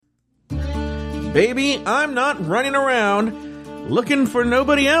Baby, I'm not running around looking for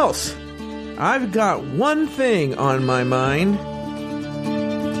nobody else. I've got one thing on my mind.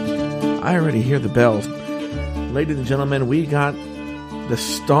 I already hear the bells. Ladies and gentlemen, we got the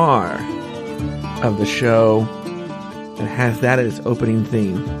star of the show and has that as its opening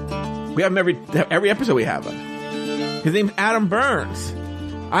theme. We have him every episode we have him. His name's Adam Burns.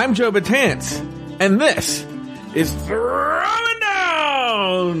 I'm Joe Batance, and this is Throwing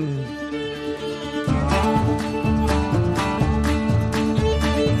Down!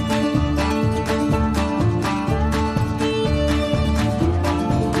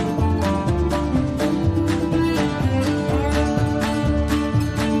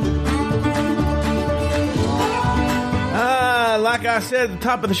 Like I said at the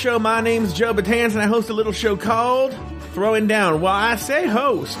top of the show, my name's Joe Batance, and I host a little show called Throwing Down. Well, I say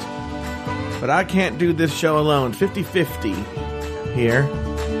host, but I can't do this show alone. 50-50 here,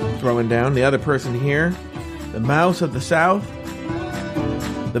 Throwing Down. The other person here, the mouse of the South,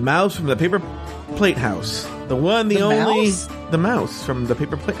 the mouse from the Paper Plate House. The one, the only... Mouse? The mouse from the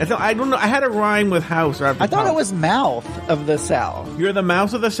Paper Plate... I don't know. I had a rhyme with house. Or I thought it was mouth of the South. You're the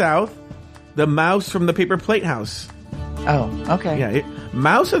mouse of the South, the mouse from the Paper Plate House. Oh, okay. Yeah,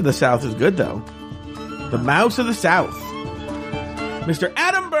 Mouse of the South is good, though. The Mouse of the South. Mr.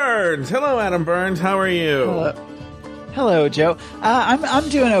 Adam Burns. Hello, Adam Burns. How are you? Hello, Joe. I'm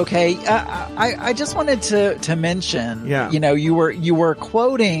doing okay. I just wanted to mention, yeah. You know, you were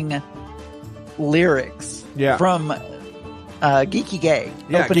quoting lyrics from Geeky Gay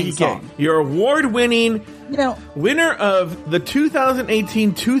opening Geeky song. Gay. Your award-winning winner of the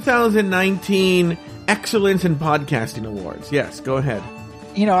 2018-2019 Excellence in Podcasting Awards. Yes, go ahead.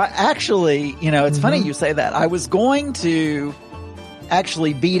 You know, actually, it's funny you say that. I was going to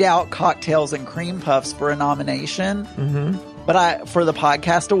actually beat out Cocktails and Cream Puffs for a nomination, but for the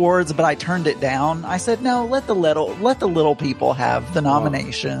podcast awards, but I turned it down. I said, no, let the little people have the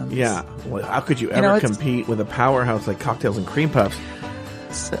nominations. Yeah. Well, how could you ever compete with a powerhouse like Cocktails and Cream Puffs?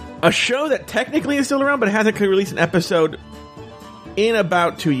 A show that technically is still around, but hasn't released an episode in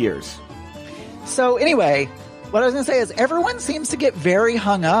about 2 years. So anyway, what I was going to say is everyone seems to get very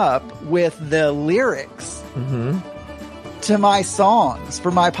hung up with the lyrics to my songs for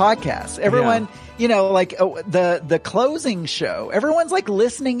my podcast. Everyone, like the closing show, everyone's like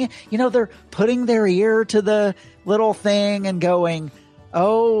listening, they're putting their ear to the little thing and going,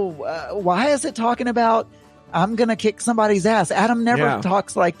 why is it talking about I'm going to kick somebody's ass? Adam never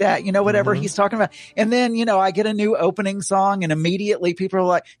talks like that, whatever he's talking about. And then, I get a new opening song and immediately people are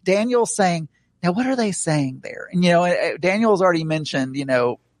like, Daniel's saying, now, what are they saying there? And, Daniel's already mentioned,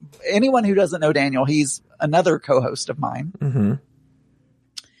 anyone who doesn't know Daniel, he's another co-host of mine.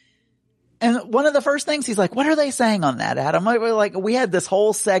 And one of the first things he's like, what are they saying on that, Adam? We had this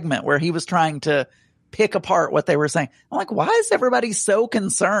whole segment where he was trying to pick apart what they were saying. I'm like, why is everybody so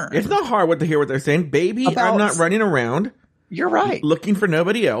concerned? It's not hard to hear what they're saying. Baby, I'm not running around. You're right. Looking for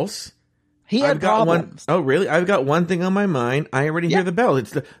nobody else. He had problems. Oh, really? I've got one thing on my mind. I already hear the bell.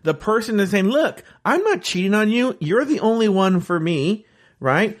 It's the person is saying, look, I'm not cheating on you. You're the only one for me,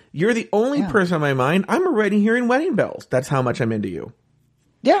 right? You're the only person on my mind. I'm already hearing wedding bells. That's how much I'm into you.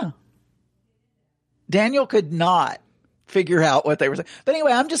 Yeah. Daniel could not figure out what they were saying. But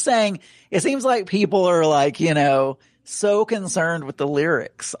anyway, I'm just saying, it seems like people are like, so concerned with the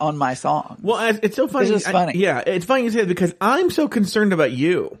lyrics on my song. Well, it's so funny. It's just funny. It's funny you say it because I'm so concerned about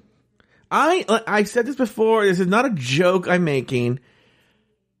you. I said this before. This is not a joke I'm making.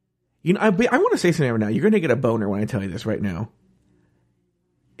 I want to say something right now. You're going to get a boner when I tell you this right now.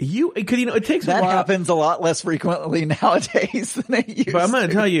 Because it takes that a while. Happens a lot less frequently nowadays than it used to. But I'm going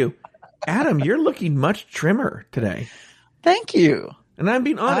to tell you, Adam, you're looking much trimmer today. Thank you. And I'm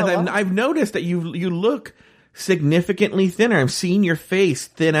being honest. I've noticed that you look significantly thinner. I'm seeing your face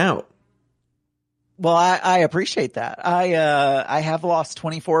thin out. Well, I appreciate that. I have lost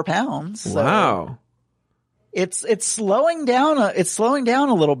 24 pounds. So wow. It's slowing down. It's slowing down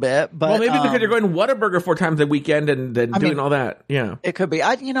a little bit, but maybe because you're going Whataburger 4 times a weekend and then doing all that. Yeah, it could be.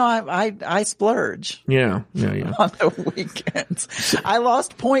 I splurge. Yeah. On the weekends, I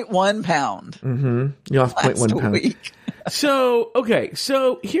lost 0.1 pound. You lost 0.1 pound. Week. So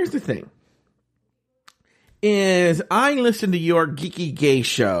here's the thing: is I listen to your Geeky Gay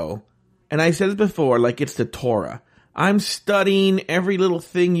show. And I said it before, like it's the Torah. I'm studying every little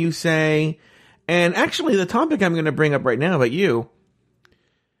thing you say. And actually, the topic I'm going to bring up right now about you,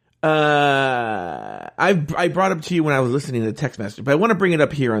 I brought up to you when I was listening to the text message, but I want to bring it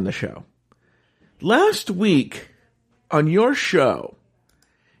up here on the show. Last week on your show,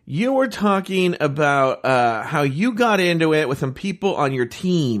 you were talking about how you got into it with some people on your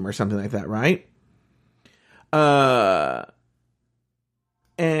team or something like that, right? that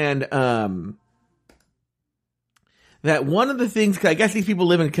one of the things, I guess these people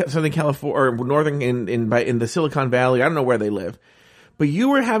live in Southern California or Northern in the Silicon Valley. I don't know where they live, but you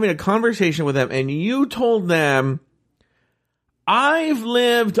were having a conversation with them and you told them, I've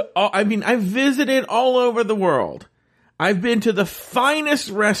visited all over the world. I've been to the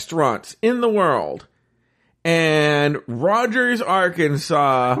finest restaurants in the world, and Rogers,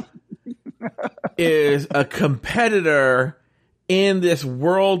 Arkansas is a competitor in this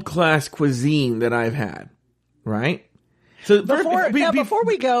world-class cuisine that I've had, right? So before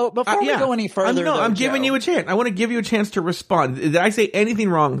we go any further, I'm giving you a chance. I want to give you a chance to respond. Did I say anything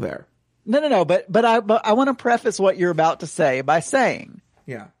wrong there? No. But I want to preface what you're about to say by saying,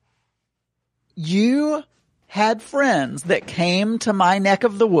 yeah, you had friends that came to my neck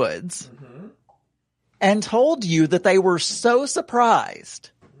of the woods and told you that they were so surprised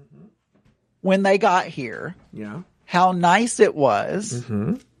when they got here, how nice it was,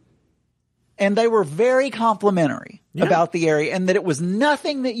 and they were very complimentary about the area, and that it was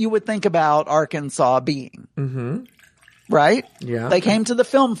nothing that you would think about Arkansas being. Right? Yeah. They came to the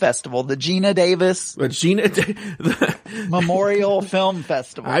film festival, the Gina Davis Memorial Film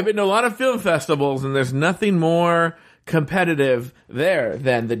Festival. I've been to a lot of film festivals, and there's nothing more competitive there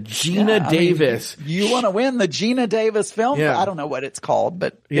than the Gina Davis. You want to win the Gina Davis film? Yeah. I don't know what it's called,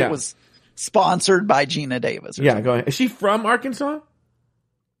 but it was sponsored by Gina Davis. Yeah, go ahead. Is she from Arkansas?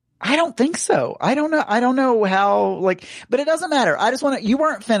 I don't think so. I don't know how, but it doesn't matter. I just you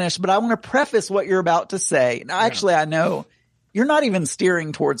weren't finished, but I want to preface what you're about to say. Now, actually, I know you're not even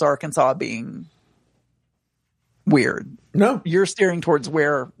steering towards Arkansas being weird. No. You're steering towards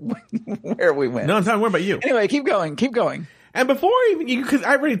where we went. No, I'm not worried about you. Anyway, keep going. And before because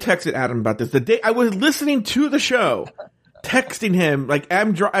I already texted Adam about this, the day I was listening to the show, texting him,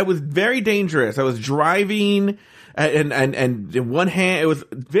 I was very dangerous. I was driving. And in one hand, it was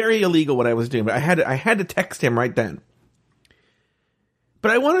very illegal what I was doing, but I had to text him right then.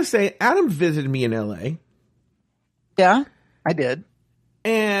 But I want to say, Adam visited me in LA. Yeah, I did.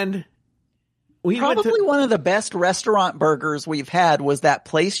 And we probably one of the best restaurant burgers we've had was that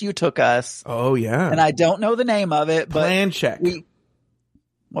place you took us. Oh yeah. And I don't know the name of it, but Plan Check.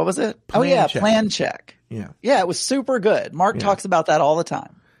 What was it? Plan Check. Plan Check. Yeah. Yeah, it was super good. Mark talks about that all the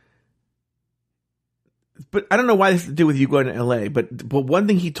time. But I don't know why this has to do with you going to LA, but one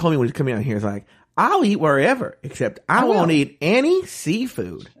thing he told me when he was coming out here is I'll eat wherever, except I won't eat any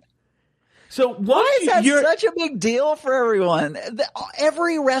seafood. So why is that such a big deal for everyone?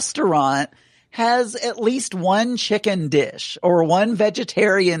 Every restaurant has at least one chicken dish or one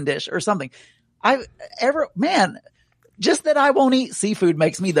vegetarian dish or something. Just that I won't eat seafood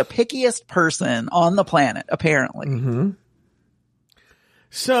makes me the pickiest person on the planet, apparently. Mm-hmm.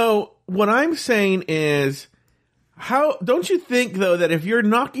 So what I'm saying is, how don't you think though that if you're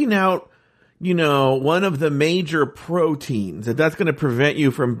knocking out, one of the major proteins, that's going to prevent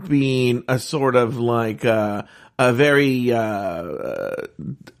you from being a sort of a very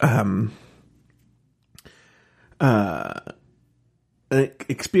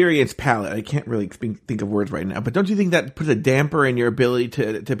experienced palate. I can't really think of words right now, but don't you think that puts a damper in your ability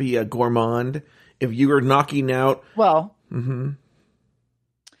to be a gourmand if you are knocking out? Well.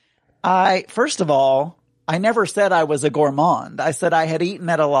 First of all, I never said I was a gourmand. I said I had eaten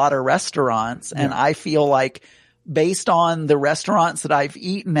at a lot of restaurants, and I feel like based on the restaurants that I've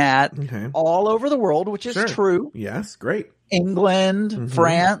eaten at all over the world, which is true. Yes, great. England,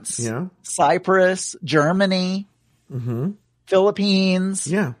 France, Cyprus, Germany,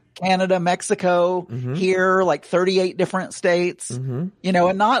 Philippines, Canada, Mexico, here, 38 different states, and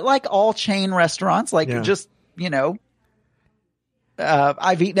not all chain restaurants,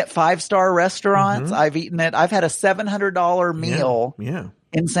 I've eaten at 5-star restaurants. I've had a $700 meal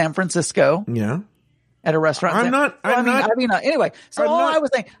in San Francisco. Yeah. At a restaurant. Anyway, I was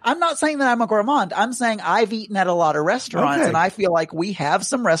saying, I'm not saying that I'm a gourmand. I'm saying I've eaten at a lot of restaurants, and I feel like we have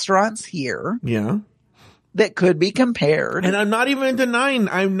some restaurants here. Yeah. That could be compared. And I'm not even denying.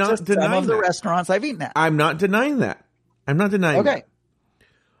 I'm not denying some of the restaurants I've eaten at. I'm not denying that. that.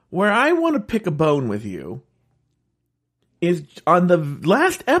 Where I want to pick a bone with you is on the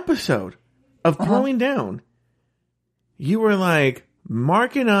last episode of Throwing Down. You were like,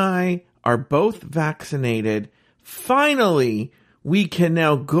 Mark and I are both vaccinated. Finally, we can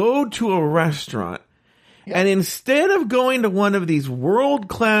now go to a restaurant. And instead of going to one of these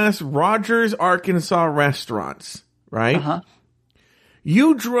world-class Rogers, Arkansas restaurants, right?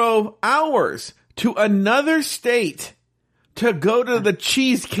 You drove hours to another state to go to the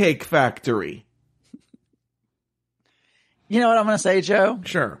Cheesecake Factory. You know what I'm going to say, Joe?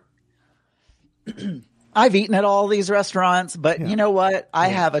 Sure. I've eaten at all these restaurants, but you know what? I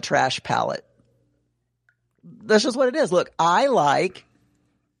have a trash palate. That's just what it is. Look, I like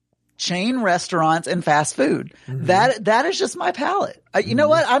chain restaurants and fast food. That is just my palate. You know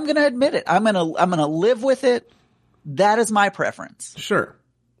what? I'm going to admit it. I'm going to live with it. That is my preference. Sure.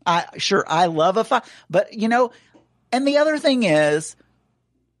 I love but you know, and the other thing is,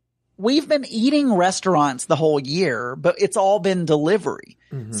 we've been eating restaurants the whole year, but it's all been delivery.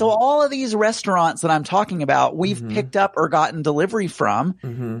 So all of these restaurants that I'm talking about, we've picked up or gotten delivery from,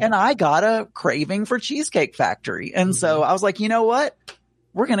 and I got a craving for Cheesecake Factory. And so I was like, you know what?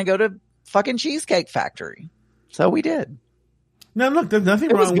 We're going to go to fucking Cheesecake Factory. So we did. No, look, there's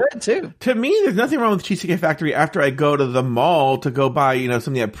nothing wrong. It was good too. To me, there's nothing wrong with Cheesecake Factory after I go to the mall to go buy, you know,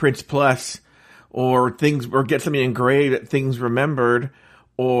 something at Prince Plus or get something engraved at Things Remembered.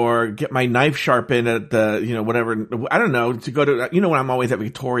 Or get my knife sharpened at the, you know, whatever, I don't know, to go to, you know, when I'm always at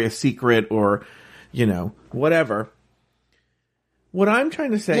Victoria's Secret or, you know, whatever. What I'm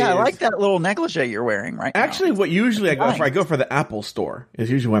trying to say is... I like that little negligee you're wearing right now. Actually, what usually I go for the Apple store is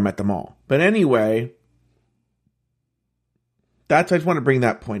usually when I'm at the mall. But anyway, I just want to bring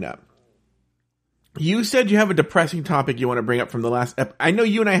that point up. You said you have a depressing topic you want to bring up from the last I know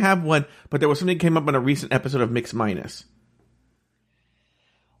you and I have one, but there was something that came up on a recent episode of Mix Minus.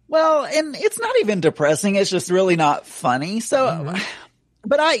 Well, and it's not even depressing. It's just really not funny. So,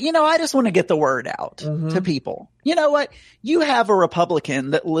 but I just want to get the word out to people. You know what? You have a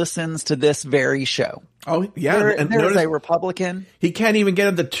Republican that listens to this very show. Oh, yeah. There's a Republican. He can't even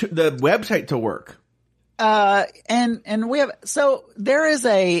get the website to work. And we have, so there is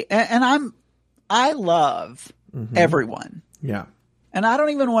I love everyone. Yeah. And I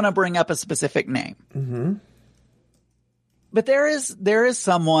don't even want to bring up a specific name. But there is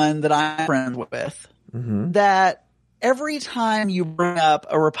someone that I'm friends with that every time you bring up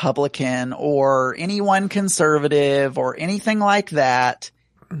a Republican or anyone conservative or anything like that,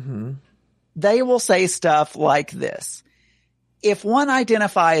 they will say stuff like this. If one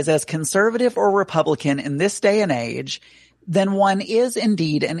identifies as conservative or Republican in this day and age, then one is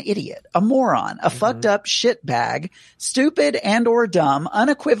indeed an idiot, a moron, a fucked up shitbag, stupid and or dumb,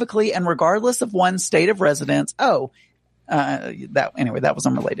 unequivocally and regardless of one's state of residence. That was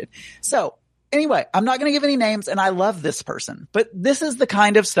unrelated. So anyway, I'm not going to give any names, and I love this person, but this is the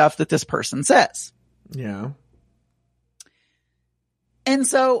kind of stuff that this person says. Yeah. And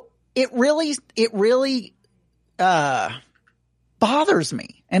so it really bothers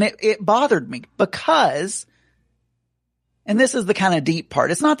me, and it bothered me because, and this is the kind of deep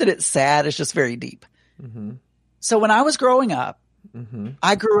part. It's not that it's sad. It's just very deep. So when I was growing up,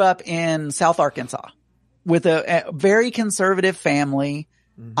 I grew up in South Arkansas with a very conservative family.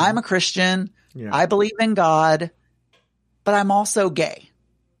 I'm a Christian. Yeah. I believe in God, but I'm also gay.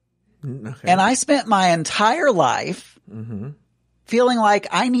 Okay. And I spent my entire life feeling like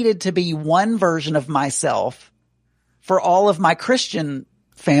I needed to be one version of myself for all of my Christian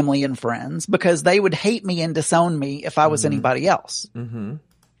family and friends because they would hate me and disown me if I was anybody else. And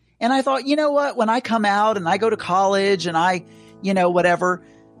I thought, you know what? When I come out and I go to college and I, you know, whatever,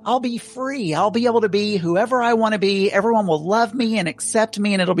 I'll be free. I'll be able to be whoever I want to be. Everyone will love me and accept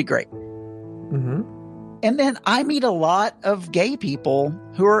me, and it'll be great. And then I meet a lot of gay people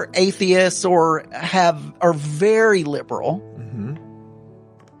who are atheists or are very liberal.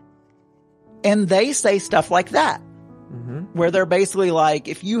 And they say stuff like that, where they're basically like,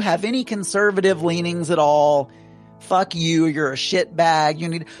 if you have any conservative leanings at all, fuck you, you're a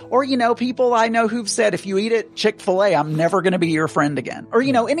shitbag. Or, you know, people I know who've said, if you eat at Chick-fil-A, I'm never going to be your friend again. Or,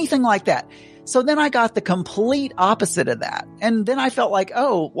 you know, anything like that. So then I got the complete opposite of that. And then I felt like,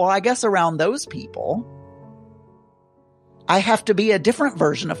 oh, well, I guess around those people, I have to be a different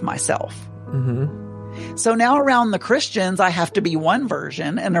version of myself. So now around the Christians, I have to be one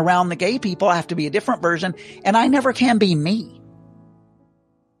version. And around the gay people, I have to be a different version. And I never can be me.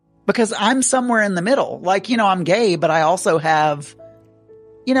 Because I'm somewhere in the middle. Like, you know, I'm gay, but I also have,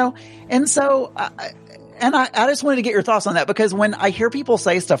 you know, and so, I just wanted to get your thoughts on that, because when I hear people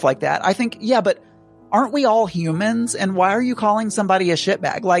say stuff like that, I think, yeah, but aren't we all humans? And why are you calling somebody a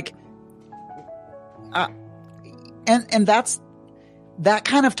shitbag? Like, and that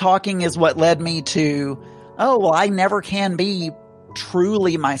kind of talking is what led me to, oh, well, I never can be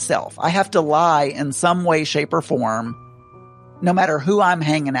truly myself. I have to lie in some way, shape, or form, no matter who I'm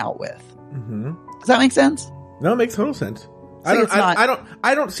hanging out with. Does that make sense? No, it makes total sense.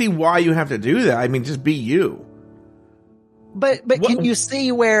 I don't see why you have to do that. I mean, just be you. But can you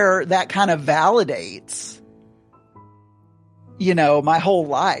see where that kind of validates, you know, my whole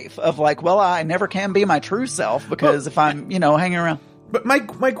life of like, well, I never can be my true self because if I'm, you know, hanging around. But my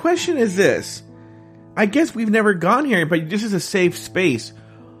question is this. I guess we've never gone here, but this is a safe space.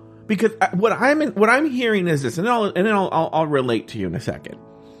 Because what I'm hearing is this, and then I'll relate to you in a second.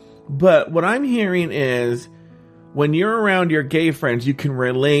 But what I'm hearing is, when you're around your gay friends, you can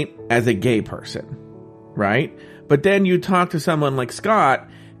relate as a gay person, right? But then you talk to someone like Scott,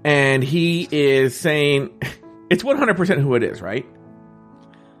 and he is saying it's 100% who it is, right?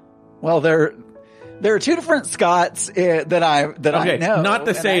 Well, there are two different Scotts that I know. Not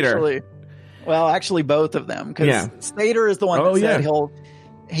the Sater. Actually, both of them. Because Sater is the one that said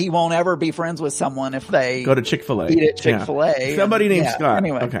he won't ever be friends with someone if they go to Chick-fil-A. Eat at Chick-fil-A. Yeah. Somebody named Scott.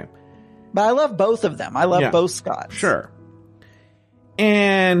 Anyway. Okay. But I love both of them. I love both Scotts. Sure.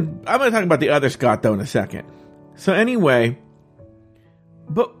 And I'm going to talk about the other Scott, though, in a second. So anyway,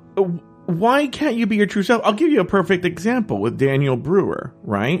 but why can't you be your true self? I'll give you a perfect example with Daniel Brewer,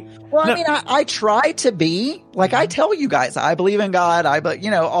 right? Well, I mean, I try to be. Like, I tell you guys, I believe in God,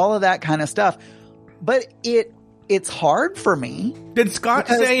 all of that kind of stuff. But it's hard for me. Did Scott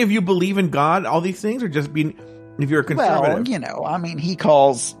say if you believe in God, all these things, or just if you're a conservative? Well, I mean, he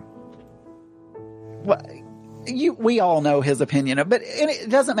calls... we all know his opinion of, but it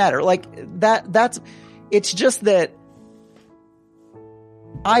doesn't matter. Like it's just that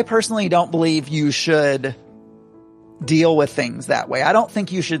I personally don't believe you should deal with things that way. I don't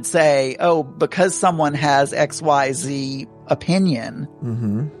think you should say, oh, because someone has XYZ opinion,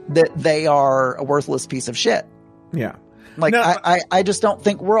 that they are a worthless piece of shit. Yeah. Like, no, I just don't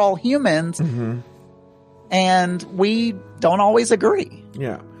think we're all humans, and we don't always agree.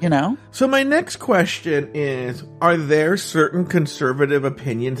 Yeah. You know? So my next question is, are there certain conservative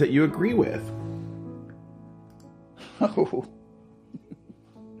opinions that you agree with? Oh.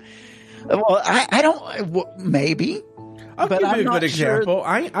 Well, I don't, maybe. I'll give you a good example.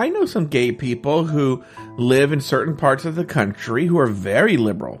 I know some gay people who live in certain parts of the country who are very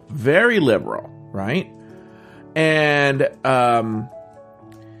liberal, right? And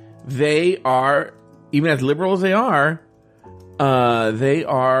they are, even as liberal as they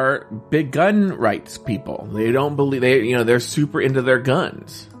are big gun rights people. They don't believe they're super into their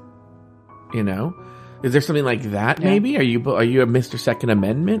guns. You know, is there something like that? Yeah. Maybe are you a Mr. Second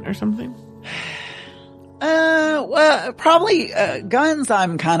Amendment or something? Well, probably guns.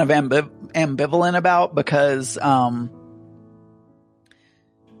 I'm kind of ambivalent about because I've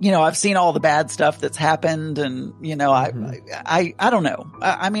seen all the bad stuff that's happened, and I don't know.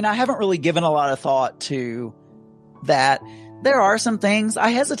 I mean, I haven't really given a lot of thought to that. There are some things I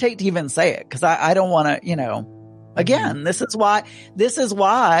hesitate to even say it because I don't want to, again, this is why,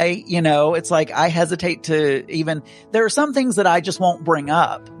 it's like I hesitate to even, there are some things that I just won't bring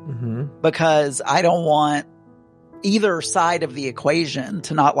up because I don't want either side of the equation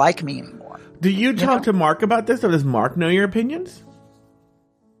to not like me anymore. Do you talk to Mark about this, or does Mark know your opinions?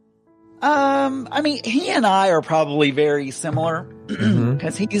 I mean, he and I are probably very similar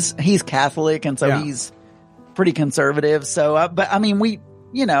because he's Catholic, and so he's pretty conservative. So, but I mean,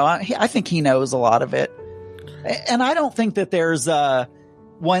 I think he knows a lot of it, and I don't think that there's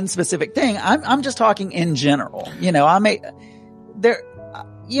one specific thing. I'm just talking in general.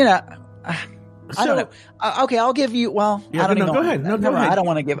 I don't know. Okay, I'll give you. Well, I don't know. Go ahead. No, go ahead. I don't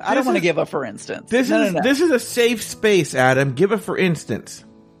want to give. I don't want to give a for instance. This is a safe space, Adam. Give a for instance.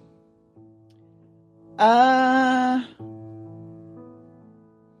 No,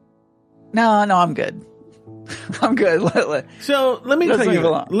 I'm good. I'm good. So let me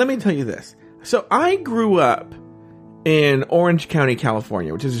tell you this. So I grew up in Orange County,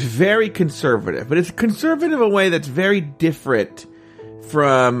 California, which is very conservative, but it's conservative in a way that's very different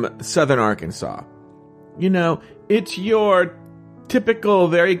from Southern Arkansas. It's your typical,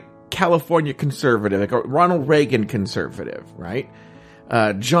 very California conservative, like a Ronald Reagan conservative, right?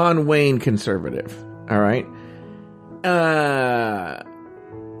 John Wayne conservative, all right?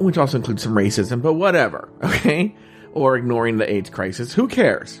 Which also includes some racism, but whatever, okay? Or ignoring the AIDS crisis. Who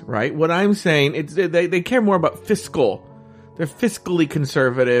cares, right? What I'm saying, they care more about fiscal. They're fiscally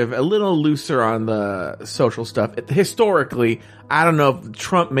conservative, a little looser on the social stuff. Historically, I don't know if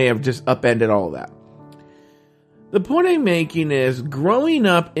Trump may have just upended all of that. The point I'm making is, growing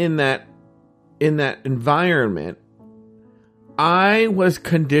up in that environment, I was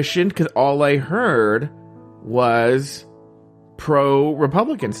conditioned because all I heard was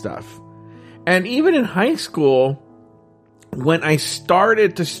pro-Republican stuff. And even in high school, when I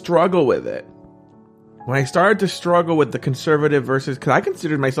started to struggle with it, when I started to struggle with the conservative versus, because I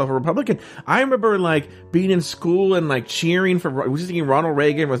considered myself a Republican. I remember being in school and cheering for, just thinking Ronald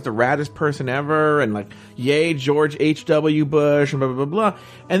Reagan was the raddest person ever, and yay George H.W. Bush and blah blah blah blah.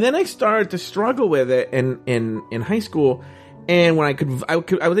 And then I started to struggle with it in high school, And when I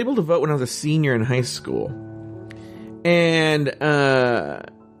was able to vote when I was a senior in high school. And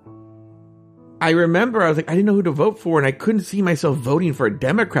I remember I was like, I didn't know who to vote for, and I couldn't see myself voting for a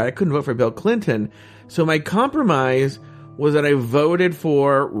Democrat. I couldn't vote for Bill Clinton. So my compromise was that I voted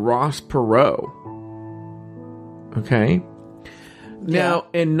for Ross Perot. Okay. Now,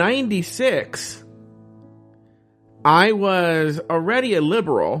 in 96, I was already a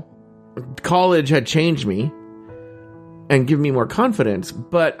liberal. College had changed me and given me more confidence,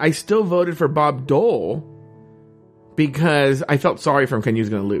 but I still voted for Bob Dole because I felt sorry for him because he was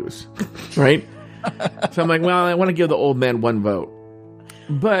going to lose, right? So I'm like, well, I want to give the old man one vote.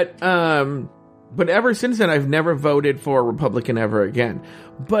 But ever since then, I've never voted for a Republican ever again.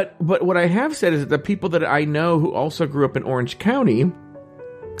 But what I have said is that the people that I know who also grew up in Orange County,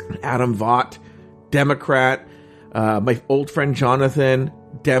 Adam Vaught, Democrat, my old friend Jonathan,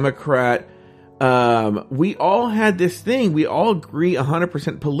 Democrat, we all had this thing. We all agree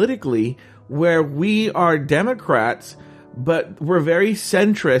 100% politically where we are Democrats, but we're very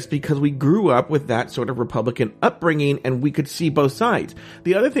centrist because we grew up with that sort of Republican upbringing and we could see both sides.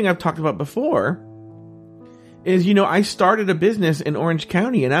 The other thing I've talked about before is, I started a business in Orange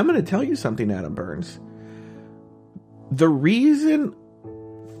County, and I'm going to tell you something, Adam Burns. The reason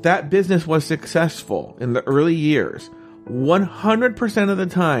that business was successful in the early years, 100% of the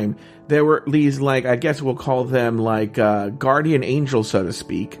time, there were these, I guess we'll call them guardian angels, so to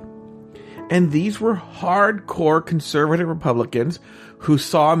speak. And these were hardcore conservative Republicans who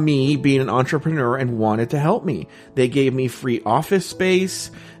saw me being an entrepreneur and wanted to help me. They gave me free office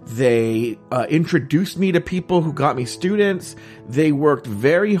space. They introduced me to people who got me students. They worked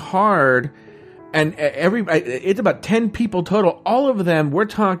very hard. And it's about 10 people total. All of them, we're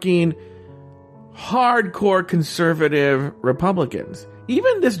talking hardcore conservative Republicans.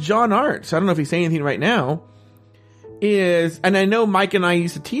 Even this John Artz, I don't know if he's saying anything right now, and I know Mike and I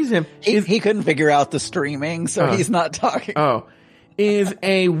used to tease him. He couldn't figure out the streaming, so he's not talking. Is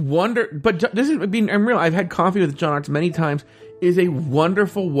a wonder, but this is being, I'm real. I've had coffee with John Artz many times. Is a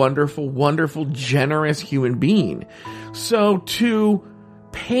wonderful, wonderful, wonderful, generous human being. So to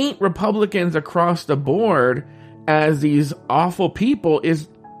paint Republicans across the board as these awful people is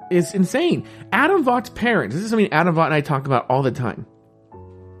insane. Adam Vaught's parents, this is something Adam Vaught and I talk about all the time.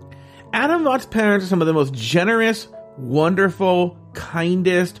 Adam Vaught's parents are some of the most generous, wonderful,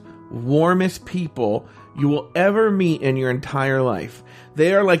 kindest, warmest people you will ever meet in your entire life.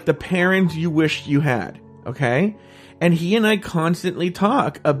 They are like the parents you wish you had, okay? And he and I constantly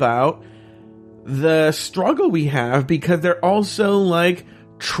talk about the struggle we have because they're also like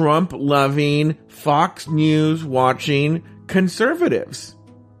Trump-loving, Fox News-watching conservatives.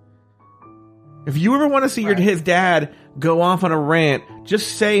 If you ever want to see his dad go off on a rant,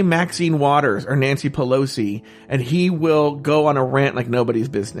 just say Maxine Waters or Nancy Pelosi, and he will go on a rant like nobody's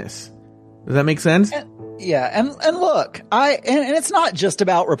business. Does that make sense? And look, and it's not just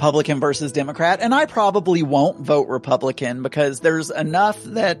about Republican versus Democrat, and I probably won't vote Republican because there's enough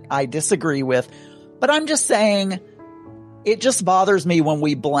that I disagree with, but I'm just saying it just bothers me when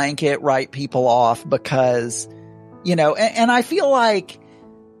we blanket write people off because, and I feel like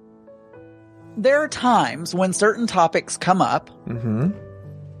there are times when certain topics come up, and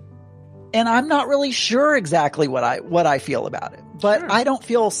I'm not really sure exactly what I feel about it. But I don't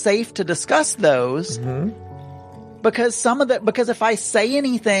feel safe to discuss those because because if I say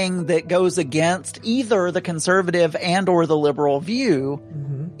anything that goes against either the conservative and or the liberal view,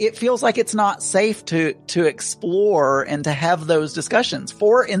 it feels like it's not safe to explore and to have those discussions.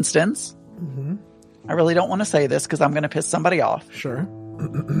 For instance, I really don't want to say this because I'm going to piss somebody off. Sure.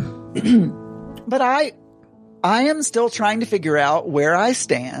 But I am still trying to figure out where I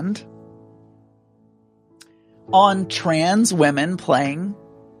stand on trans women playing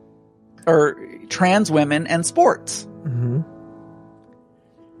or trans women and sports.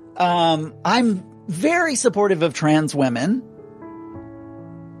 I'm very supportive of trans women,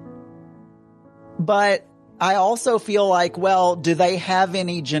 but I also feel like, well, do they have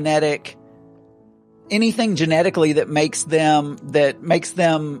anything genetically that makes them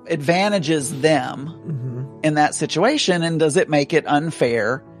advantages them in that situation? And does it make it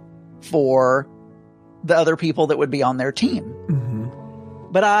unfair for the other people that would be on their team?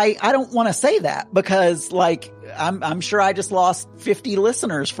 But I don't want to say that because I'm sure I just lost 50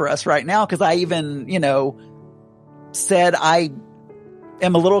 listeners for us right now. Cause I even, said I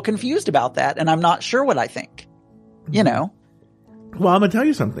am a little confused about that and I'm not sure what I think, Well, I'm going to tell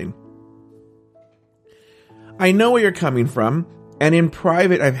you something. I know where you're coming from, and in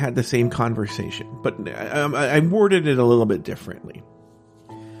private, I've had the same conversation, but I worded it a little bit differently.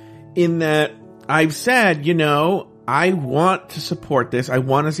 In that, I've said, I want to support this. I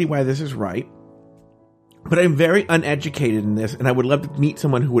want to see why this is right. But I'm very uneducated in this, and I would love to meet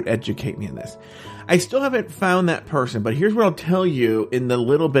someone who would educate me in this. I still haven't found that person, but here's what I'll tell you in the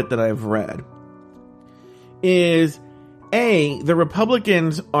little bit that I've read. Is, A, the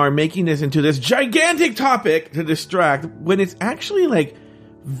Republicans are making this into this gigantic topic to distract when it's actually like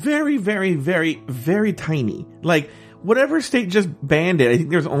very, very, very, very tiny. Like, whatever state just banned it, I think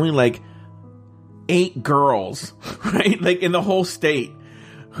there's only like 8 girls, right? Like in the whole state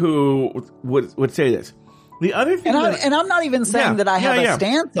who would say this. The other thing, and I'm not even saying that I have a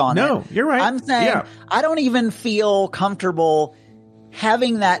stance on it. No, you're right. I'm saying I don't even feel comfortable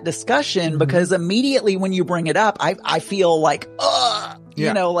having that discussion because immediately when you bring it up, I feel like,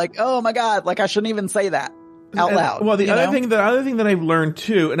 you know, like, oh my God, like I shouldn't even say that out loud. Well, the other thing that I've learned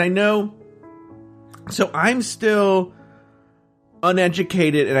too, and I know, so I'm still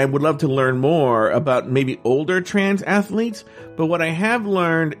uneducated and I would love to learn more about maybe older trans athletes, but what I have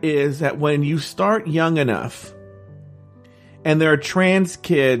learned is that when you start young enough and there are trans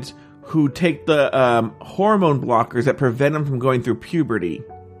kids who take the hormone blockers that prevent them from going through puberty,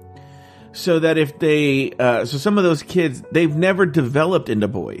 so that if they so some of those kids, they've never developed into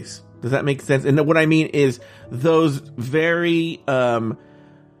boys. Does that make sense? And what I mean is those very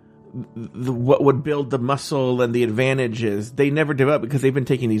what would build the muscle and the advantages, they never develop because they've been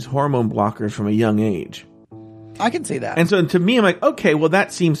taking these hormone blockers from a young age. I can see that. And so to me, I'm like, okay, well,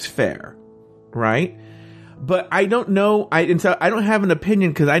 that seems fair, right? But I don't know. So I don't have an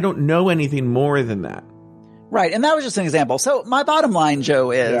opinion because I don't know anything more than that. Right. And that was just an example. So my bottom line,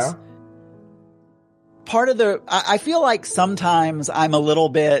 Joe, is part of I feel like sometimes I'm a little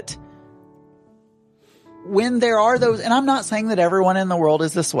bit, when there are those, and I'm not saying that everyone in the world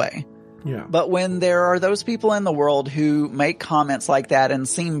is this way. Yeah. But when there are those people in the world who make comments like that and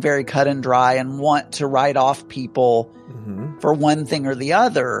seem very cut and dry and want to write off people for one thing or the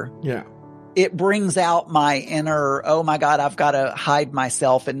other. Yeah. It brings out my inner, oh my God, I've got to hide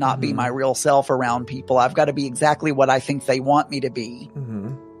myself and not be my real self around people. I've got to be exactly what I think they want me to be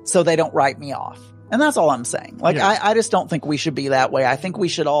so they don't write me off. And that's all I'm saying. Like, I just don't think we should be that way. I think we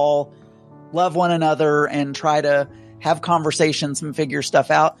should all love one another and try to have conversations and figure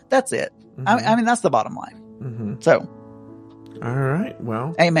stuff out. That's it. I mean, that's the bottom line. So. All right.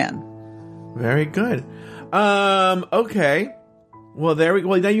 Well. Amen. Very good. Okay. Well, there we go.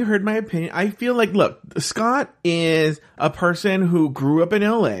 Well, now you heard my opinion. I feel like, look, Scott is a person who grew up in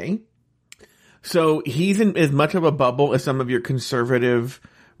LA. So he's in as much of a bubble as some of your conservative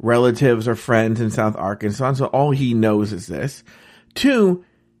relatives or friends in South Arkansas. So all he knows is this. 2,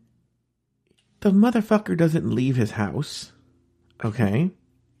 the motherfucker doesn't leave his house. Okay.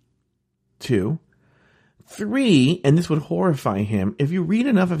 2. 3, and this would horrify him, if you read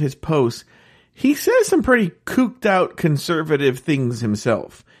enough of his posts, he says some pretty cooked out conservative things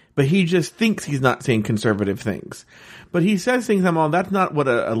himself, but he just thinks he's not saying conservative things. But he says things that's not what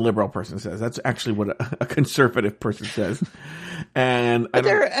a liberal person says. That's actually what a conservative person says. And but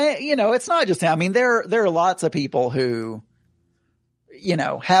it's not just him. I mean, there are lots of people who,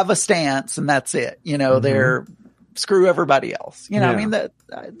 have a stance and that's it. They're screw everybody else. I mean,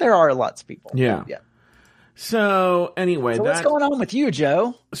 there are lots of people. Yeah. So anyway, so what's going on with you,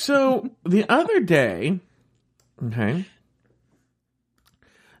 Joe? So the other day, okay,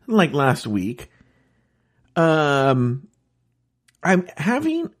 like last week, I'm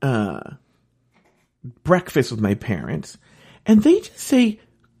having breakfast with my parents, and they just say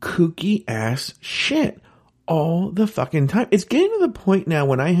kooky ass shit all the fucking time. It's getting to the point now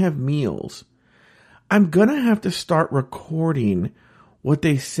when I have meals, I'm gonna have to start recording what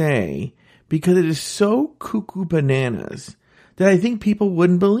they say because it is so cuckoo bananas that I think people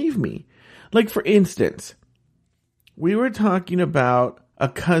wouldn't believe me. Like, for instance, we were talking about a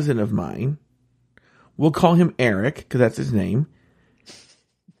cousin of mine. We'll call him Eric because that's his name,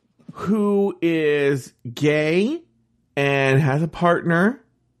 who is gay and has a partner,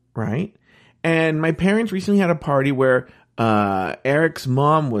 right? And my parents recently had a party where Eric's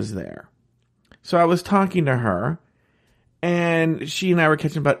mom was there. So I was talking to her, and she and I were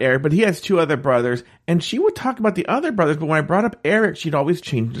catching about Eric, but he has 2 other brothers, and she would talk about the other brothers, but when I brought up Eric, she'd always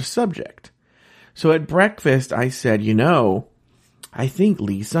change the subject. So at breakfast, I said, I think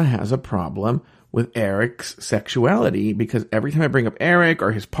Lisa has a problem with Eric's sexuality because every time I bring up Eric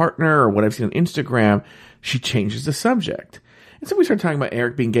or his partner or what I've seen on Instagram, she changes the subject. And so we started talking about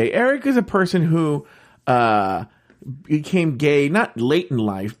Eric being gay. Eric is a person who became gay, not late in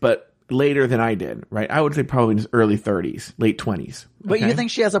life, but later than I did, right? I would say probably in his early 30s, late 20s. Okay? But you think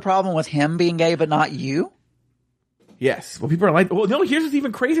she has a problem with him being gay, but not you? Yes. Well, people are like, well, no, here's what's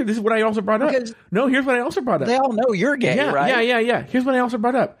even crazier. This is what I also brought up. Because No, here's what I also brought up. they all know you're gay, Yeah, right? yeah. Here's what I also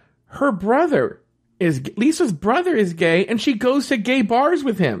brought up. Her brother Lisa's brother is gay, and she goes to gay bars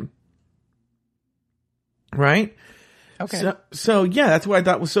with him. Right? Okay. So yeah, that's what I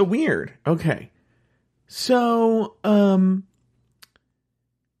thought was so weird. Okay. So we're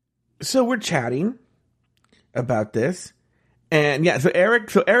chatting about this. And yeah, so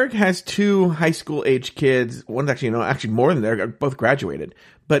Eric has 2 high school age kids. One's actually more than that. Both graduated.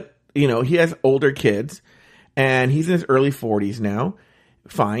 But, he has older kids, and he's in his early 40s now.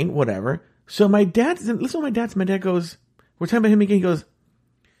 Fine, whatever. So my dad goes, we're talking about him again. He goes,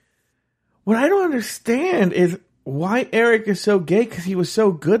 what I don't understand is why Eric is so gay, because he was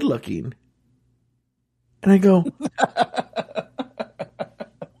so good looking. And I go,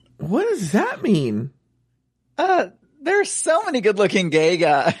 what does that mean? There's so many good-looking gay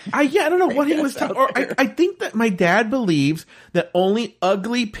guys. I don't know what he was talking. Or I think that my dad believes that only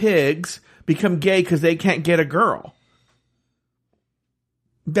ugly pigs become gay because they can't get a girl.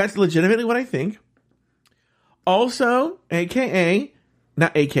 That's legitimately what I think. Also,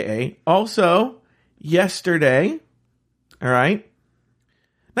 also yesterday. All right,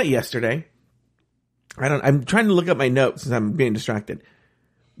 not yesterday. I'm trying to look up my notes since I'm getting distracted.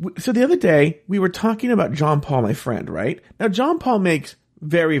 So the other day, we were talking about John Paul, my friend, right? Now, John Paul makes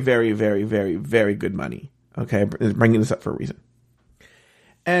very, very, very, very, very good money. Okay, I'm bringing this up for a reason.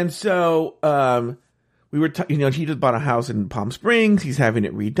 And so, we were, he just bought a house in Palm Springs. He's having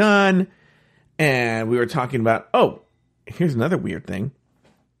it redone. And we were talking about, here's another weird thing.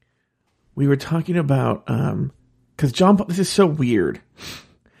 We were talking about, because John Paul, this is so weird.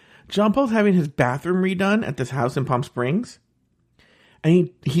 John Paul's having his bathroom redone at this house in Palm Springs.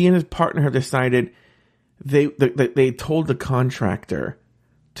 And he and his partner have decided they told the contractor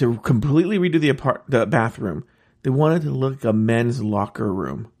to completely redo the bathroom. They wanted to look like a men's locker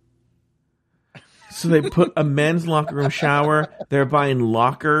room. So they put a men's locker room shower. They're buying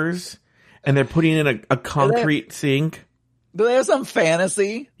lockers, and they're putting in a concrete sink. Do they have some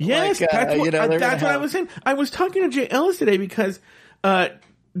fantasy? Yes, that's what I was saying. I was talking to Jay Ellis today because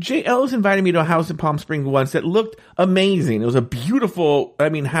Jay Ellis invited me to a house in Palm Springs once that looked amazing. It was a beautiful,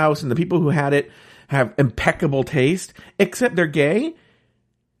 house, and the people who had it have impeccable taste, except they're gay.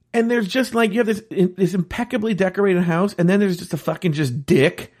 And there's just you have this impeccably decorated house, and then there's just a fucking just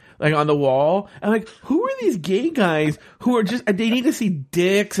dick on the wall. And who are these gay guys who are just, they need to see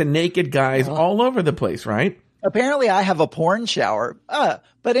dicks and naked guys all over the place, right? Apparently I have a porn shower.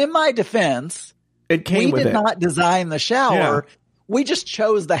 But in my defense, we did not design the shower. Yeah. We just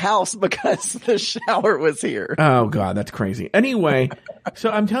chose the house because the shower was here. Oh, God, that's crazy. Anyway,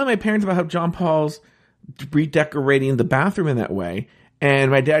 so I'm telling my parents about how John Paul's redecorating the bathroom in that way. And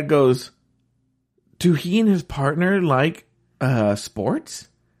my dad goes, do he and his partner like sports?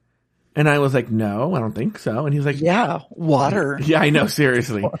 And I was like, no, I don't think so. And he was like, yeah, water. Yeah, I know,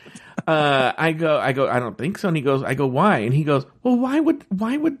 seriously. I go, I don't think so. And he goes, why? And he goes, well, why would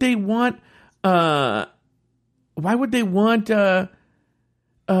they want a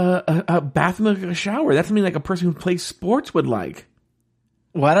bathroom like a shower? That's something like a person who plays sports would like.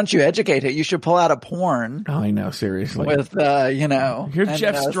 Why don't you educate it? You should pull out a porn. Oh, I know, seriously. With, here's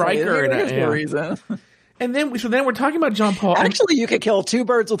Jeff Stryker. Here's the reason. And then we're talking about John Paul. Actually, you could kill 2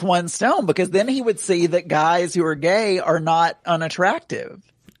 birds with 1 stone, because then he would see that guys who are gay are not unattractive.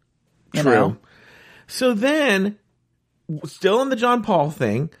 You know? So then, still on the John Paul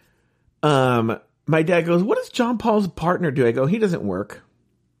thing, my dad goes, what does John Paul's partner do? I go, he doesn't work.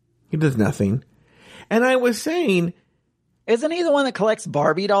 He does nothing. And I was saying, isn't he the one that collects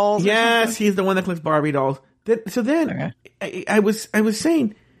Barbie dolls? Yes, he's the one that collects Barbie dolls. So then I was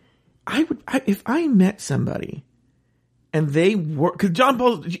saying, if I met somebody and they work,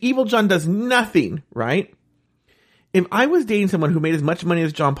 because Evil John does nothing, right? If I was dating someone who made as much money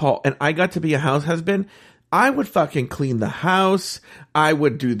as John Paul and I got to be a house husband, I would fucking clean the house. I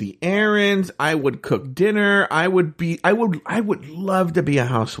would do the errands. I would cook dinner. I would love to be a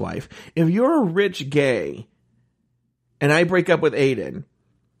housewife. If you're a rich gay and I break up with Aiden,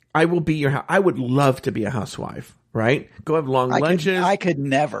 I will be your I would love to be a housewife, right? Go have long lunches. I could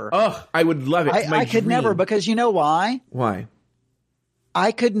never. Oh, I would love it. I could never, because you know why? Why?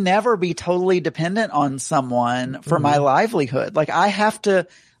 I could never be totally dependent on someone for my livelihood. I have to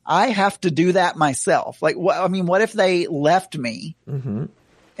do that myself. What if they left me and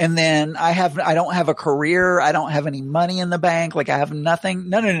then I don't have a career. I don't have any money in the bank. I have nothing.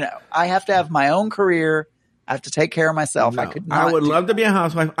 No. I have to have my own career. I have to take care of myself. No, I could not. I would love to be a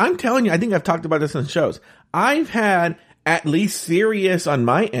housewife. I'm telling you, I think I've talked about this on shows. I've had, at least serious on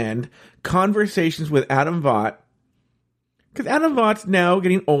my end, conversations with Adam Vaught Because Adam Vought's now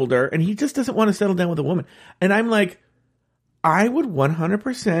getting older, and he just doesn't want to settle down with a woman. And I'm like, I would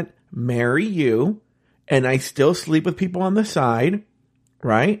 100% marry you, and I still sleep with people on the side,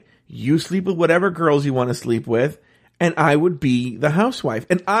 right? You sleep with whatever girls you want to sleep with, and I would be the housewife.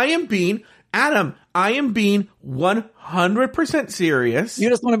 And I am being 100% serious. You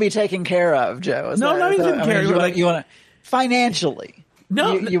just want to be taken care of, Joe. No, not even taken care of. You want to, financially.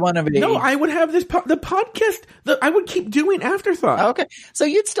 No, you want to be. No, I would have the podcast. I would keep doing Afterthought. Okay. So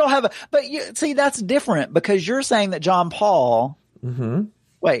you'd still have but see, that's different because you're saying that John Paul,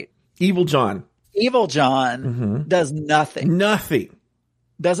 wait, Evil John does nothing. Nothing.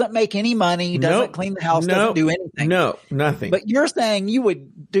 Doesn't make any money, doesn't clean the house, doesn't do anything. No, nothing. But you're saying you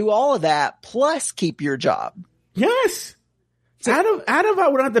would do all of that plus keep your job. Yes. So, Adam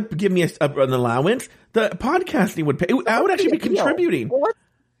Vaught would have to give me an allowance. The podcasting would pay. I would actually be contributing.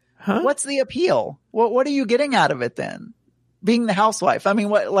 What's the appeal? What are you getting out of it then? Being the housewife. I mean,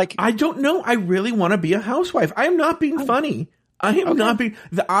 what, like. I don't know. I really want to be a housewife. I am not being funny. I am not being.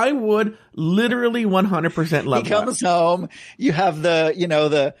 I would literally 100% love. He comes home. You have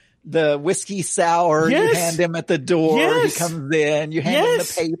the whiskey sour. Yes. You hand him at the door. Yes. He comes in. You hand him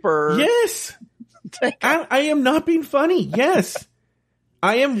the paper. Yes. I am not being funny. Yes.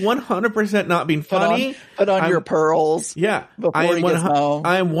 I am 100% not being funny. Put on your pearls. Yeah. Before he gets home.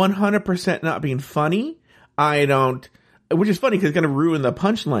 I am 100% not being funny. Which is funny because it's going to ruin the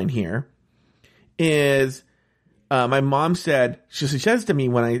punchline here. Is my mom said, she says to me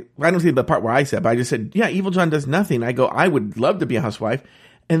when I don't see the part where I said, but I just said, yeah, Evil John does nothing. I go, I would love to be a housewife.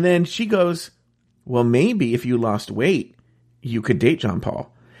 And then she goes, well, maybe if you lost weight, you could date John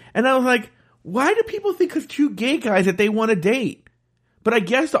Paul. And I was like, why do people think of two gay guys that they want to date? But I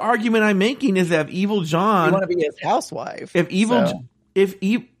guess the argument I'm making is that if Evil John, you want to be his housewife. If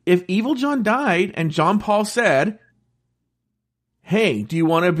Evil John died and John Paul said, hey, do you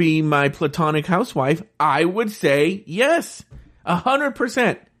want to be my platonic housewife? I would say yes,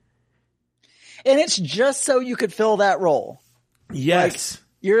 100%. And it's just so you could fill that role. Yes. Like,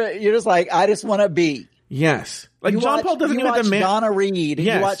 you're just like, I just want to be. Yes. Like John Paul doesn't even have to Donna Reed.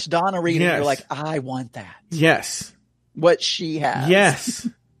 Yes. You watch Donna Reed Yes. and you're like, I want that. Yes. What she has. Yes.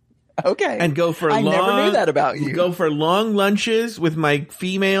 Okay. And go for I never knew that about you. Go for long lunches with my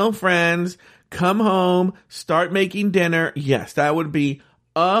female friends, come home, start making dinner. Yes, that would be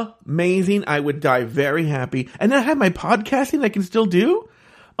amazing. I would die very happy. And then I have my podcasting I can still do.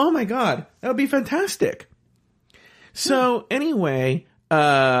 Oh my God. That would be fantastic. So anyway,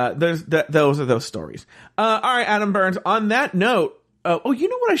 those are those stories. All right, Adam Burns, on that note, you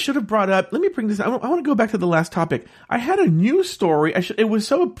know what I should have brought up? Let me bring this. I want to go back to the last topic. I had a news story. It was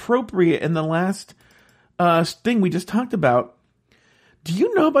so appropriate in the last thing we just talked about. Do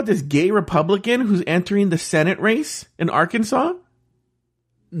you know about this gay Republican who's entering the Senate race in Arkansas?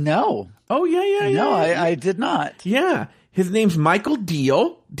 No. Oh, yeah. No, I did not. Yeah. His name's Michael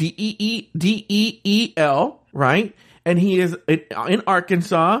Deal, Deeel, right? And he is in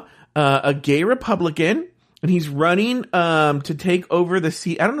Arkansas, a gay Republican. And he's running to take over the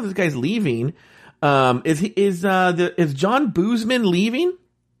seat. I don't know if this guy's leaving. Is John Boozman leaving?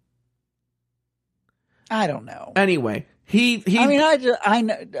 I don't know. Anyway, he. I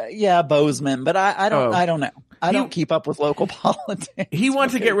know. Yeah, Bozeman, but I don't know. I don't keep up with local politics. He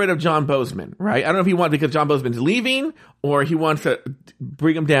wants to get rid of John Bozeman, right? I don't know if he wants because John Bozeman's leaving or he wants to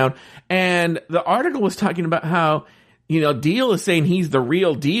bring him down. And the article was talking about how, Deal is saying he's the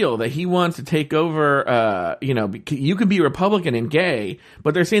real deal, that he wants to take over, you can be Republican and gay,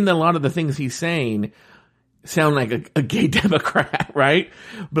 but they're saying that a lot of the things he's saying sound like a gay Democrat, right?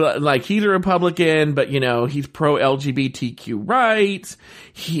 But like he's a Republican, but he's pro LGBTQ rights.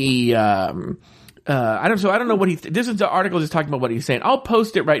 He, I don't know what this is the article just talking about what he's saying. I'll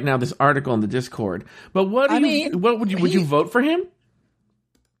post it right now, this article in the Discord. But would you vote for him?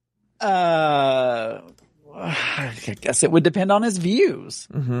 I guess it would depend on his views.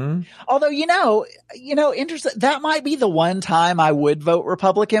 Mm-hmm. Although, interesting. That might be the one time I would vote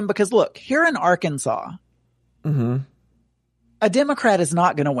Republican because look, here in Arkansas, a Democrat is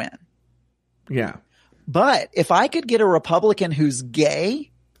not going to win. Yeah. But if I could get a Republican who's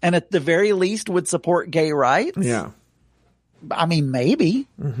gay and at the very least would support gay rights. Yeah. I mean, maybe.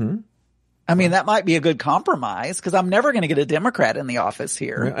 Mm-hmm. I mean, that might be a good compromise because I'm never going to get a Democrat in the office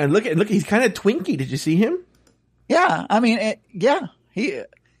here. And look, he's kind of twinky. Did you see him? Yeah. I mean, he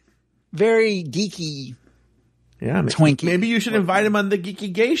very geeky. Yeah. Twinkie. Maybe you should invite him on the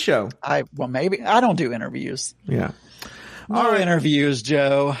Geeky Gay Show. Maybe. I don't do interviews. Yeah. No interviews,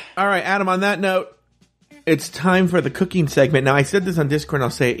 Joe. All right, Adam, on that note, it's time for the cooking segment. Now, I said this on Discord and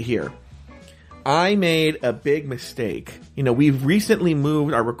I'll say it here. I made a big mistake. You know, we've recently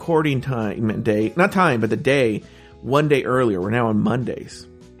moved our recording the day, one day earlier. We're now on Mondays.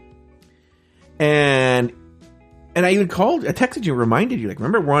 And I even I texted you, reminded you, like,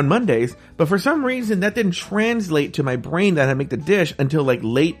 remember, we're on Mondays. But for some reason, that didn't translate to my brain that I make the dish until like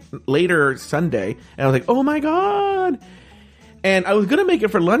later Sunday. And I was like, oh my God. And I was going to make it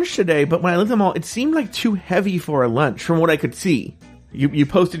for lunch today, but when I looked at them all, it seemed like too heavy for a lunch from what I could see. You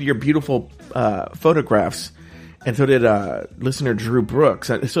posted your beautiful photographs, and so did listener Drew Brooks.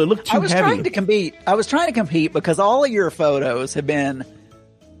 So it looked too heavy. I was trying to compete because all of your photos have been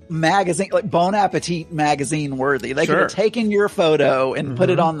magazine, like Bon Appetit magazine worthy. They could have taken your photo and put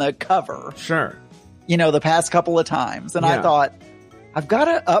it on the cover. Sure. You know, the past couple of times. And I thought, I've got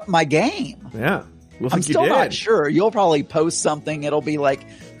to up my game. Yeah. I'm still not sure. You'll probably post something. It'll be like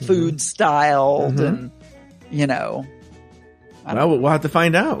food styled and, you know. Well, we'll have to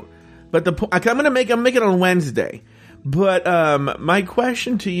find out. But I'm gonna make it on Wednesday. But my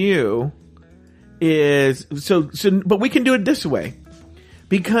question to you is but we can do it this way,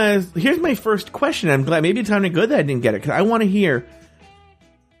 because here's my first question. I'm glad, maybe it's time to go that I didn't get it, because I want to hear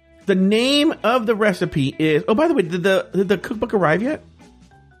the name of the recipe is. Oh, by the way, did the cookbook arrive yet?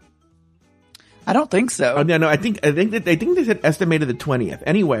 I don't think so. Oh, no. I think they said estimated the 20th.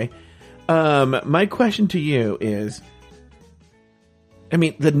 Anyway, my question to you is, I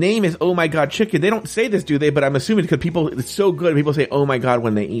mean, the name is Oh My God Chicken. They don't say this, do they? But I'm assuming because it's so good, people say Oh My God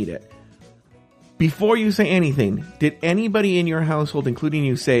when they eat it. Before you say anything, did anybody in your household, including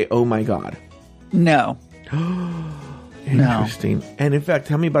you, say Oh My God? No. Interesting. No. And in fact,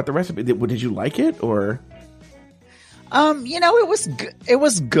 tell me about the recipe. Did you like it, or? You know, it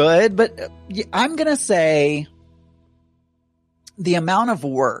was good, but I'm going to say the amount of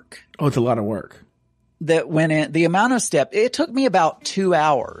work. Oh, it's a lot of work. That went in, the amount of step, it took me about 2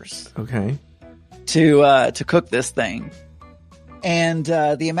 hours. Okay. To cook this thing. And,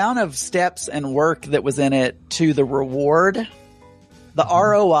 the amount of steps and work that was in it to the reward, the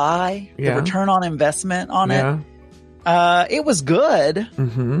ROI, the return on investment on it. It was good.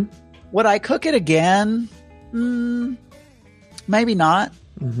 Mm-hmm. Would I cook it again? Maybe not.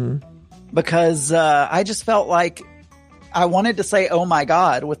 Mm-hmm. Because I just felt like I wanted to say, oh my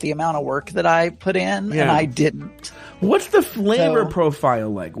God, with the amount of work that I put in, and I didn't. What's the flavor profile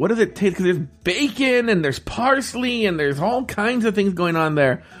like? What does it taste? Because there's bacon, and there's parsley, and there's all kinds of things going on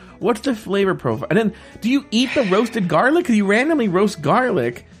there. What's the flavor profile? And then, do you eat the roasted garlic? Because you randomly roast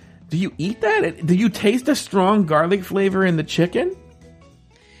garlic. Do you eat that? Do you taste the strong garlic flavor in the chicken?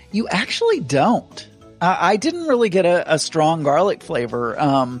 You actually don't. I didn't really get a strong garlic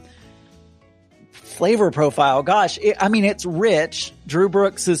flavor. Flavor profile. Gosh, it's rich. Drew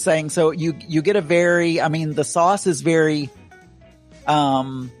Brooks is saying, so you get a very, the sauce is very,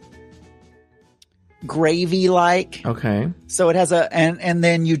 gravy-like. Okay. So it has and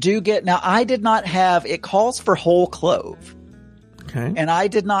then you do get, now I did not have, it calls for whole clove. Okay. And I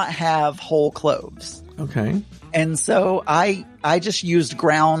did not have whole cloves. Okay. And so I just used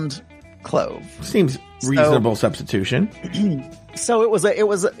ground clove. Seems reasonable substitution. So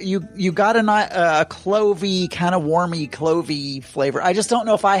you got a clovey, kind of warmy clovey flavor. I just don't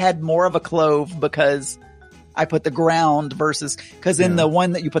know if I had more of a clove because I put the ground because in the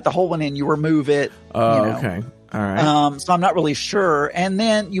one that you put the whole one in, you remove it. Oh, okay. All right. So I'm not really sure. And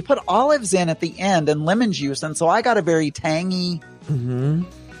then you put olives in at the end and lemon juice. And so I got a very tangy,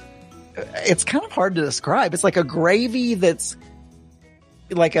 it's kind of hard to describe. It's like a gravy that's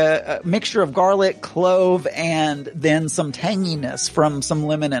like a mixture of garlic, clove, and then some tanginess from some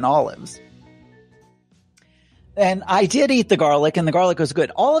lemon and olives. And I did eat the garlic, and the garlic was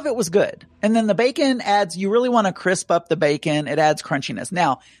good. All of it was good. And then the bacon you really want to crisp up the bacon. It adds crunchiness.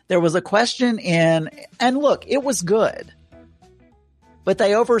 Now, there was a question and look, it was good. But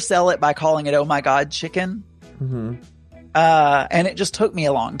they oversell it by calling it Oh My God Chicken. Mm-hmm. And it just took me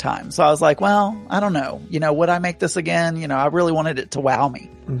a long time. So I was like, well, I don't know. Would I make this again? I really wanted it to wow me.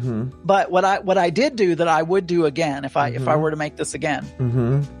 Mm-hmm. But what I did do that I would do again if I were to make this again.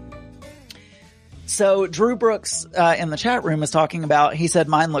 Mm-hmm. So Drew Brooks in the chat room is talking about, he said,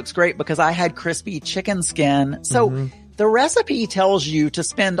 mine looks great because I had crispy chicken skin. So the recipe tells you to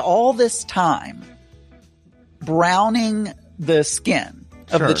spend all this time browning the skin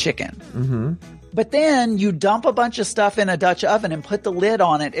of the chicken. Mm-hmm. But then you dump a bunch of stuff in a Dutch oven and put the lid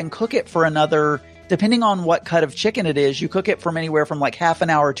on it and cook it for another, depending on what cut of chicken it is, you cook it from anywhere from like half an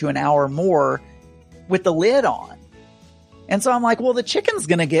hour to an hour more with the lid on. And so I'm like, well, the chicken's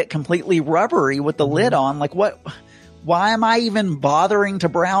going to get completely rubbery with the lid on. Like why am I even bothering to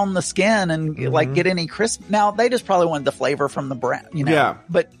brown the skin and like get any crisp? Now they just probably wanted the flavor from the brown, Yeah.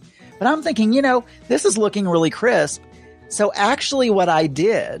 But But I'm thinking, this is looking really crisp. So actually what I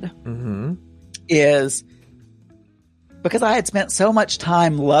did is, because I had spent so much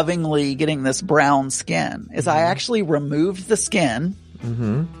time lovingly getting this brown skin, is I actually removed the skin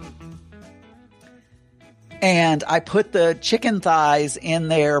and I put the chicken thighs in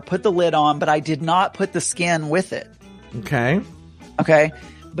there, put the lid on, but I did not put the skin with it. Okay.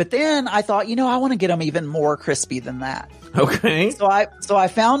 But then I thought, I want to get them even more crispy than that. Okay. So I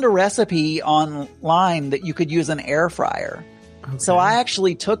found a recipe online that you could use an air fryer. Okay. So I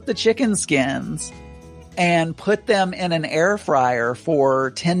actually took the chicken skins and put them in an air fryer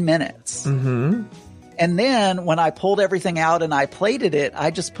for 10 minutes. And then when I pulled everything out and I plated it,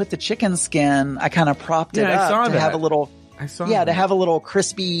 I just put the chicken skin, I kind of propped it up to have a little, to have a little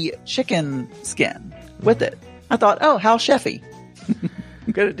crispy chicken skin with it. I thought, oh, how chefy.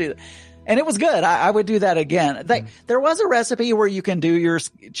 I'm going to do that. And it was good. I would do that again. There was a recipe where you can do your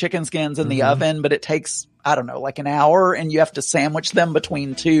chicken skins in the oven, but it takes, I don't know, like an hour, and you have to sandwich them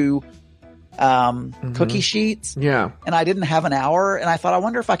between two cookie sheets. Yeah. And I didn't have an hour, and I thought, I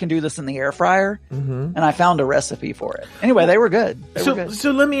wonder if I can do this in the air fryer. And I found a recipe for it. Anyway, they were good.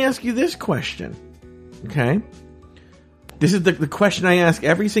 So let me ask you this question. Okay. This is the question I ask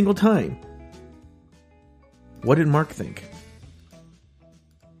every single time. What did Mark think?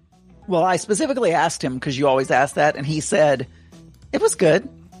 Well, I specifically asked him, because you always ask that, and he said, it was good.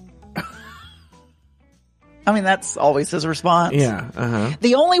 I mean, that's always his response. Yeah.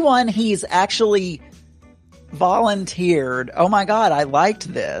 The only one he's actually volunteered, oh my God, I liked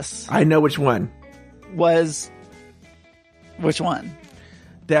this. I know which one. Was, which one?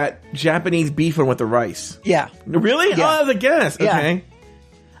 That Japanese beef one with the rice. Yeah. Really? Yeah. Oh, I was a guess. Okay. Yeah.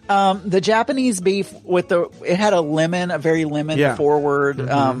 The Japanese beef with it had a very lemon forward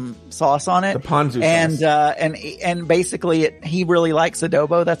sauce on it. The ponzu sauce. And basically he really likes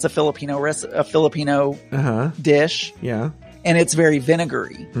adobo. That's a Filipino dish. Yeah. And it's very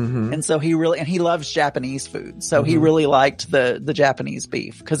vinegary. And so he loves Japanese food. So he really liked the Japanese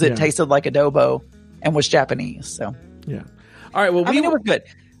beef because it tasted like adobo and was Japanese. So yeah. All right. Well, it was good.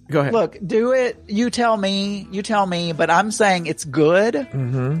 Go ahead. Look, do it. You tell me, but I'm saying it's good.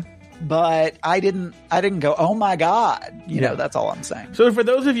 But I didn't go, oh my God. That's all I'm saying. So for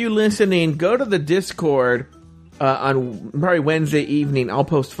those of you listening, go to the Discord on probably Wednesday evening. I'll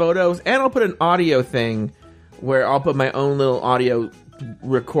post photos and I'll put an audio thing where I'll put my own little audio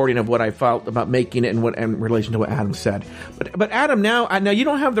recording of what I felt about making it and what in relation to what Adam said. But Adam, now you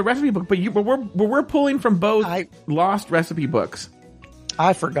don't have the recipe book, but we're pulling from both lost recipe books.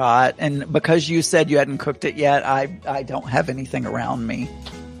 I forgot, and because you said you hadn't cooked it yet, I don't have anything around me.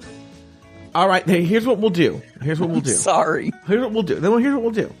 All right, here's what we'll do. Sorry. Here's what we'll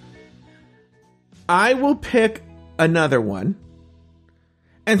do. I will pick another one.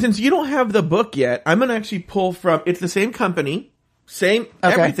 And since you don't have the book yet, I'm going to actually pull from, it's the same company,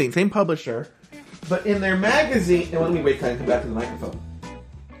 everything, same publisher, but in their magazine, and let me wait, can I come back to the microphone?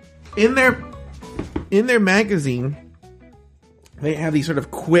 In their magazine, they have these sort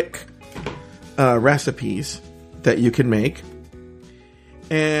of quick recipes that you can make.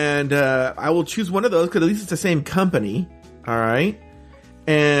 And I will choose one of those because at least it's the same company. All right.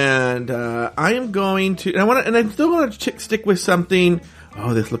 And I am going to, and I still want to stick with something.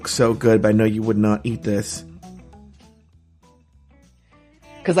 Oh, this looks so good, but I know you would not eat this.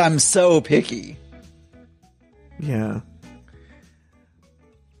 Because I'm so picky. Yeah.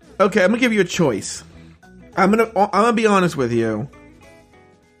 Okay, I'm going to give you a choice. I'm gonna be honest with you.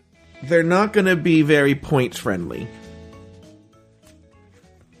 They're not gonna be very points friendly.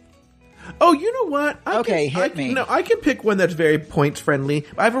 Oh, you know what? Hit me. No, I can pick one that's very points friendly.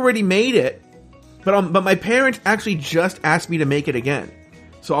 I've already made it, but my parents actually just asked me to make it again,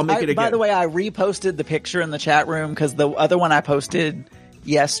 so I'll make it again. By the way, I reposted the picture in the chat room because the other one I posted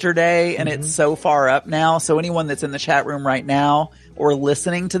yesterday, and it's so far up now. So anyone that's in the chat room right now or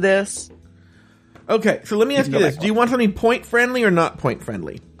listening to this. Okay, so let me ask you this. Do you want something point-friendly or not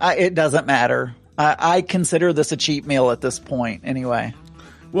point-friendly? It doesn't matter. I consider this a cheap meal at this point, anyway.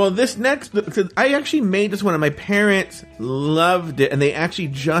 Well, this next... I actually made this one, and my parents loved it, and they actually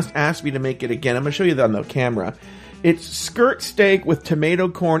just asked me to make it again. I'm going to show you that on the camera. It's skirt steak with tomato,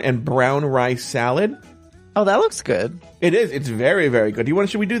 corn, and brown rice salad. Oh, that looks good. It is. It's very, very good.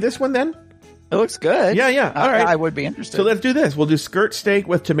 Should we do this one, then? It looks good. Yeah. All right. I would be interested. So let's do this. We'll do skirt steak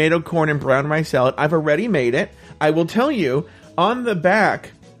with tomato, corn, and brown rice salad. I've already made it. I will tell you, on the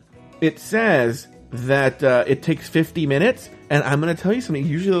back, it says that it takes 50 minutes. And I'm going to tell you something.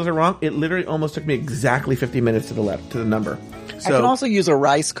 Usually those are wrong. It literally almost took me exactly 50 minutes to the number. So, I can also use a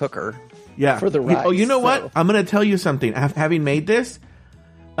rice cooker. Yeah. For the rice. Oh, you know what? I'm going to tell you something. Having made this,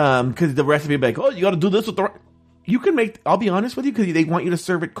 Because the recipe will be like, oh, you got to do this with the rice. You can make, I'll be honest with you, because they want you to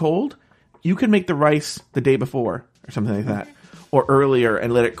serve it cold. You can make the rice the day before or something like that. Or earlier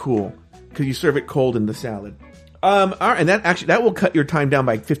and let it cool. Because you serve it cold in the salad. All right, and that will cut your time down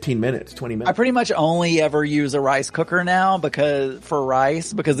by 15 minutes, 20 minutes. I pretty much only ever use a rice cooker now because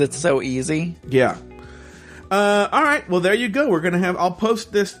it's so easy. Yeah. All right. Well, there you go. I'll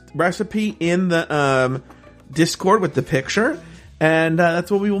post this recipe in the Discord with the picture, and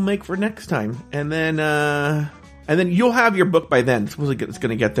that's what we will make for next time. And then you'll have your book by then. Supposedly it's going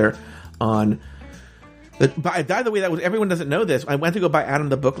to get there on. By the way, everyone doesn't know this. I went to go buy Adam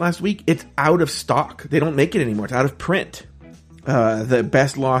the book last week. It's out of stock. They don't make it anymore. It's out of print. The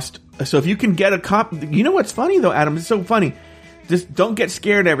Best Lost. So if you can get a copy, you know what's funny though, Adam? It's so funny. Just don't get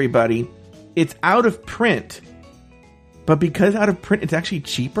scared, everybody. It's out of print, but because out of print, it's actually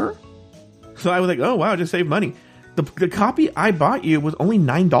cheaper. So I was like, oh wow, just save money. The copy I bought you was only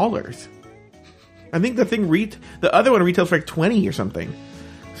 $9. I think the other one retails for like $20 or something.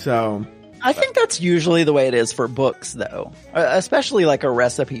 So. I think that's usually the way it is for books, though, especially like a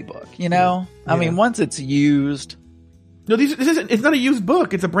recipe book. You know, I mean, once it's used. No, it's not a used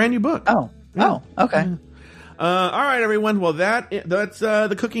book. It's a brand new book. Oh, okay. All right, everyone. Well, that's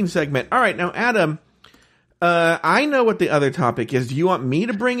the cooking segment. All right, now, Adam, I know what the other topic is. Do you want me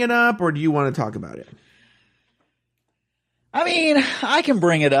to bring it up, or do you want to talk about it? I mean, I can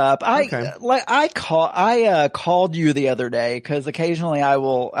bring it up. I called you the other day because occasionally I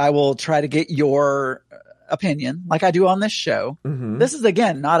will try to get your opinion, like I do on this show. Mm-hmm. This is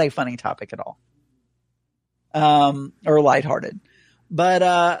again not a funny topic at all, or lighthearted.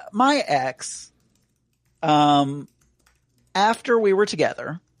 But my ex, after we were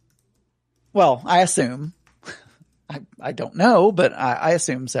together, well, I assume, I don't know, but I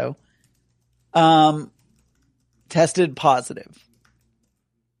assume so. Tested positive.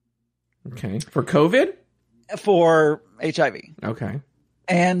 Okay. For COVID? For HIV. Okay.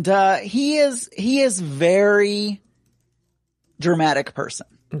 And he is very dramatic person.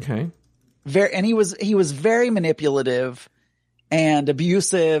 Okay. And he was very manipulative and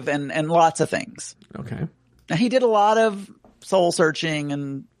abusive and lots of things. Okay. Now, he did a lot of soul searching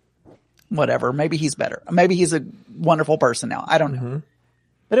and whatever. Maybe he's better. Maybe he's a wonderful person now. I don't know.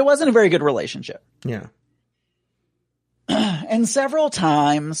 But it wasn't a very good relationship. Yeah. And several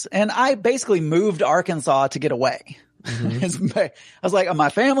times, and I basically moved to Arkansas to get away. Mm-hmm. I was like, oh, my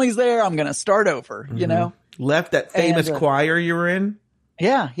family's there. I'm going to start over, you know? Left that famous choir you were in?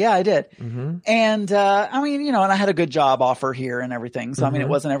 Yeah, I did. Mm-hmm. And, I mean, you know, and I had a good job offer here and everything. So, I mean, it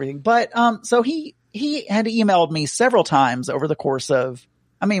wasn't everything. But, so he had emailed me several times over the course of,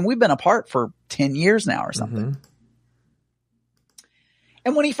 I mean, we've been apart for 10 years now or something. Mm-hmm.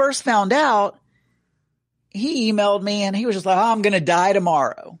 And when he first found out, he emailed me and he was just like, oh, I'm going to die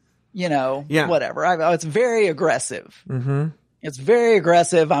tomorrow. You know, whatever. It's very aggressive. Mm-hmm. It's very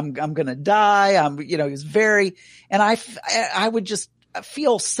aggressive. I'm going to die. He's very, and I would just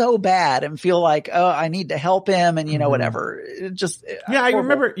feel so bad and feel like, oh, I need to help him and, whatever. It just, yeah, I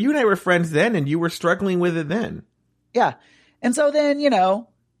remember you and I were friends then and you were struggling with it then. Yeah. And so then,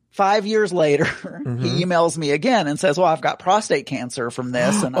 5 years later, he emails me again and says, well, I've got prostate cancer from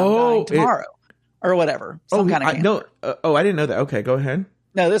this and I'm dying tomorrow. Or whatever. Some kind of cancer. I didn't know that. Okay, go ahead.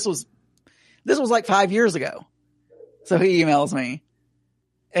 No, this was like 5 years ago. So he emails me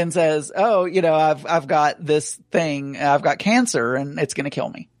and says, oh, I've got this thing. I've got cancer and it's going to kill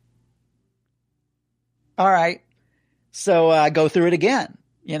me. All right. So I go through it again,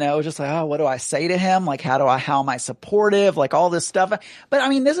 just like, oh, what do I say to him? Like, how am I supportive? Like all this stuff. But I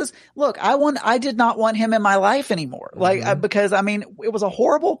mean, I did not want him in my life anymore. Like, because I mean, it was a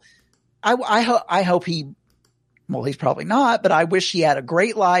horrible, I hope he's probably not, but I wish he had a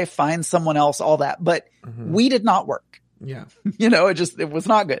great life, find someone else, all that. But we did not work. Yeah. It was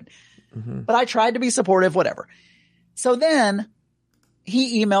not good. Mm-hmm. But I tried to be supportive, whatever. So then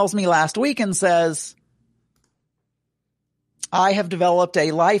he emails me last week and says, I have developed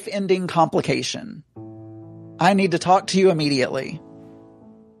a life-ending complication. I need to talk to you immediately.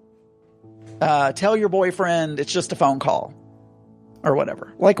 Tell your boyfriend it's just a phone call. Or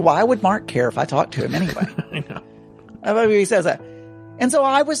whatever. Like, why would Mark care if I talked to him anyway? I know. I mean, he says that. And so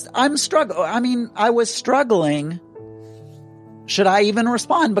I was struggling. Should I even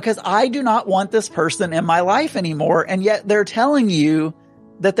respond? Because I do not want this person in my life anymore. And yet they're telling you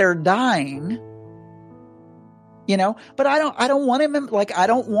that they're dying, but I don't want him. I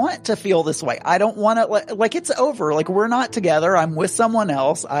don't want to feel this way. I don't want to like it's over. Like we're not together. I'm with someone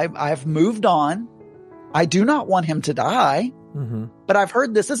else. I've moved on. I do not want him to die. Mm-hmm. But I've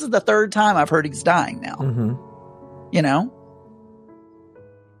heard this is the third time I've heard he's dying now. Mm-hmm.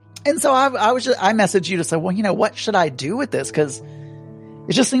 And so I messaged you to say, well, what should I do with this? Because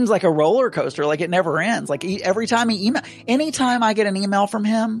it just seems like a roller coaster. Like it never ends. Like every time anytime I get an email from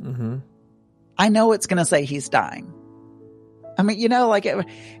him, I know it's going to say he's dying. I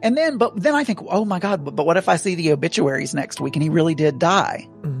mean, but then I think, oh my God, but what if I see the obituaries next week and he really did die?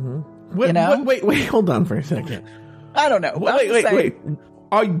 Wait, hold on for a second. I don't know.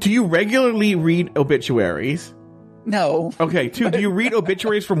 Wait. Do you regularly read obituaries? No. Okay, do you read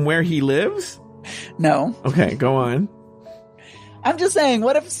obituaries from where he lives? No. Okay, go on. I'm just saying,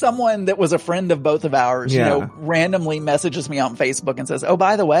 what if someone that was a friend of both of ours, randomly messages me on Facebook and says, oh,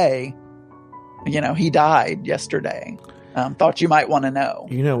 by the way, he died yesterday. Thought you might want to know.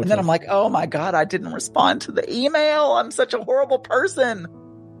 And then I'm like, oh my God, I didn't respond to the email. I'm such a horrible person.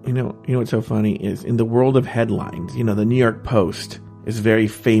 What's so funny is in the world of headlines, the New York Post is very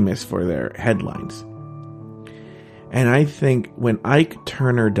famous for their headlines. And I think when Ike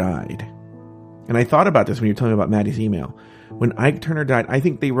Turner died, and I thought about this when you were telling me about Maddie's email, when Ike Turner died, I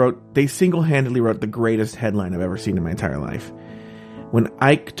think they single-handedly wrote the greatest headline I've ever seen in my entire life. When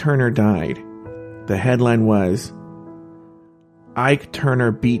Ike Turner died, the headline was, Ike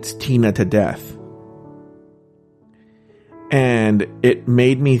Turner beats Tina to death. And it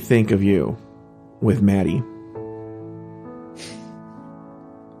made me think of you with Maddie.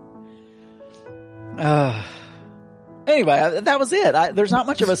 Anyway, that was it. There's not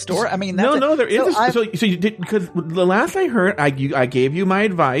much of a story. I mean, no, there is. So you did, because the last I heard, I gave you my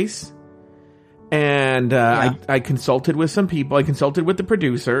advice, and I consulted with some people. I consulted with the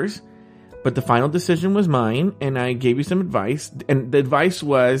producers, but the final decision was mine, and I gave you some advice. And the advice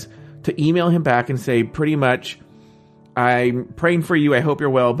was to email him back and say, pretty much, I'm praying for you. I hope you're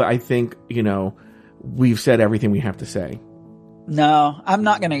well, but I think we've said everything we have to say. No, I'm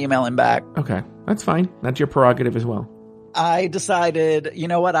not going to email him back. Okay, that's fine. That's your prerogative as well. I decided, you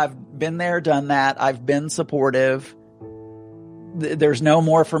know what? I've been there, done that. I've been supportive. There's no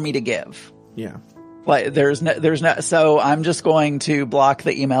more for me to give. Yeah. Like there's no, so I'm just going to block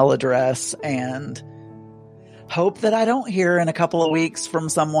the email address and hope that I don't hear in a couple of weeks from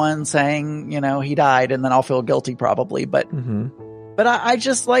someone saying, he died, and then I'll feel guilty probably. But, but I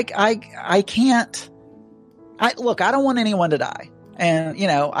just I can't. Look, I don't want anyone to die. And,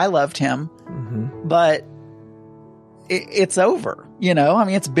 I loved him, but it's over, I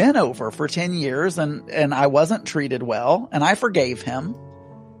mean, it's been over for 10 years and I wasn't treated well and I forgave him,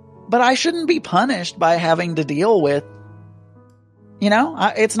 but I shouldn't be punished by having to deal with,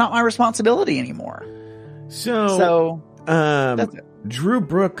 it's not my responsibility anymore. So Drew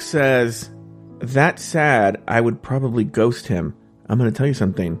Brooks says, that's sad. I would probably ghost him. I'm going to tell you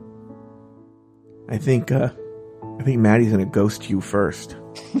something. I think Maddie's going to ghost you first.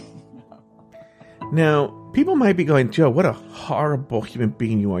 Now, people might be going, Joe, what a horrible human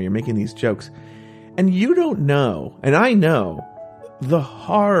being you are. You're making these jokes. And you don't know, and I know, the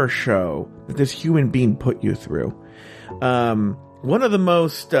horror show that this human being put you through. One of the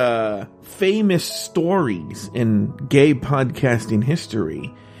most famous stories in gay podcasting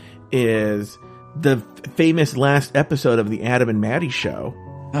history is the famous last episode of the Adam and Maddie show.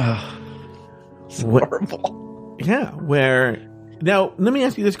 It's horrible. Yeah, now, let me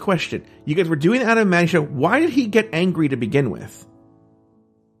ask you this question. You guys were doing the Adam and Maddie show. Why did he get angry to begin with?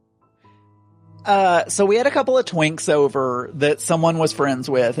 So we had a couple of twinks over that someone was friends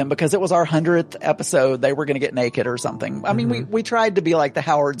with, and because it was our 100th episode, they were going to get naked or something. I mean, we tried to be like the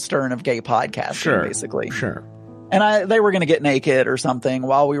Howard Stern of gay podcasting, basically. Sure. And they were going to get naked or something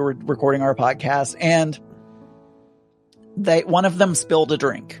while we were recording our podcast, and one of them spilled a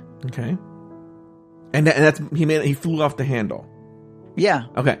drink. Okay. And he flew off the handle. Yeah.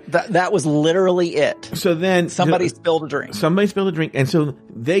 Okay. That was literally it. So then somebody spilled a drink. Somebody spilled a drink. And so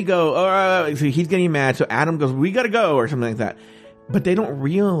they go, so he's getting mad. So Adam goes, we got to go, or something like that. But they don't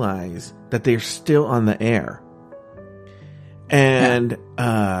realize that they're still on the air. And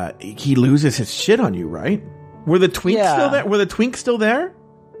he loses his shit on you, right? Were the twinks still there? Were the twinks still there?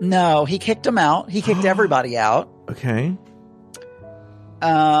 No, he kicked them out. He kicked everybody out. Okay.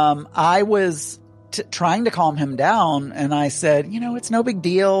 I was trying to calm him down, and I said, it's no big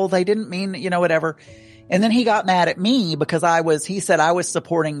deal. They didn't mean, whatever. And then he got mad at me because he said I was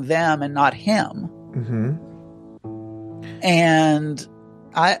supporting them and not him. Mm-hmm.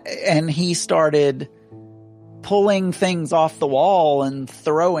 And he started pulling things off the wall and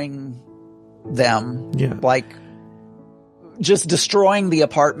throwing them. Yeah. Like just destroying the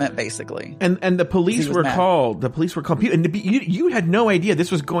apartment, basically. And the police were called. The police were called. And you had no idea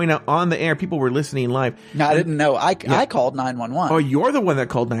this was going out on the air. People were listening live. No, I didn't know. I called 911. Oh, you're the one that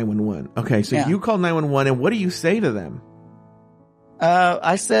called 911. Okay, so you called 911, and what do you say to them?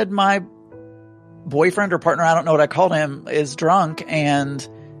 I said my boyfriend or partner, I don't know what I called him, is drunk and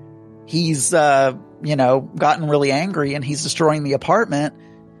he's, gotten really angry and he's destroying the apartment.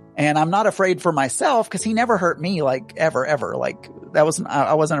 And I'm not afraid for myself because he never hurt me, like ever. Like I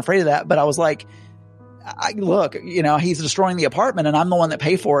wasn't afraid of that, but I was like, look, he's destroying the apartment and I'm the one that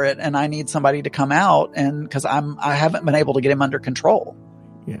pay for it. And I need somebody to come out cause I haven't been able to get him under control.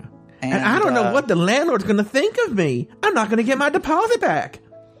 Yeah. And I don't know what the landlord's going to think of me. I'm not going to get my deposit back.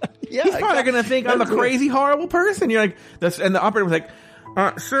 Yeah, he's probably going to think I'm a crazy, horrible person. You're like, and the operator was like,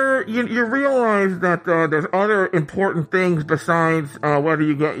 sir, you realize that there's other important things besides whether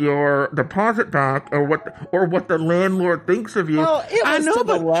you get your deposit back or what the landlord thinks of you. Well, it was to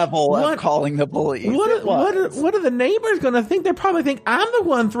the level of calling the police. What are the neighbors going to think? They probably think I'm the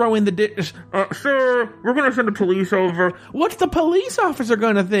one throwing the dish. Sir, we're going to send the police over. What's the police officer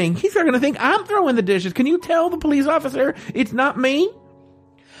going to think? He's going to think I'm throwing the dishes. Can you tell the police officer it's not me?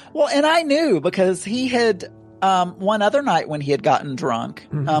 Well, and I knew because he had... one other night when he had gotten drunk,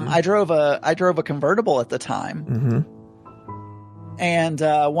 I drove a convertible at the time. Mm-hmm. And,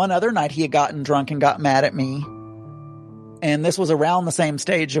 one other night he had gotten drunk and got mad at me. And this was around the same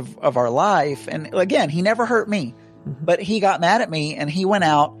stage of our life. And again, he never hurt me, but he got mad at me and he went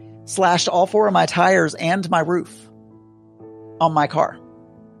out, slashed all 4 of my tires and my roof on my car.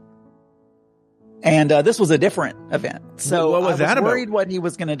 And, this was a different event. So what was that about? Worried what he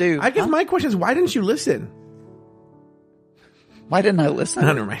was going to do. I guess my question is, why didn't you listen? Why didn't I listen?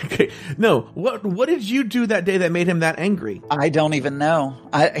 I don't know. Okay. No. What did you do that day that made him that angry? I don't even know.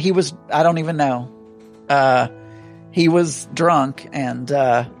 I don't even know. He was drunk and,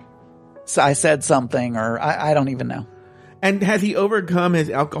 so I said something or I don't even know. And has he overcome his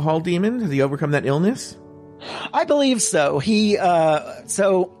alcohol demon? Has he overcome that illness? I believe so. He, when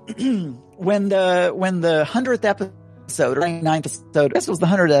the 100th episode or 99th episode, this was the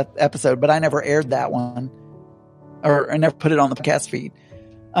 100th episode, but I never aired that one. Or I never put it on the podcast feed.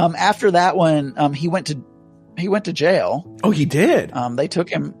 After that one, he went to jail. Oh, he did? They took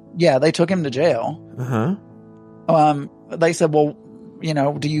him to jail. Uh-huh. They said, well,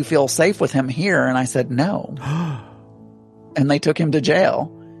 do you feel safe with him here? And I said, no. And they took him to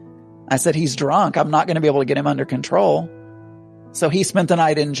jail. I said, he's drunk. I'm not going to be able to get him under control. So he spent the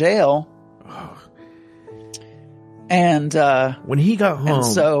night in jail. And, when he got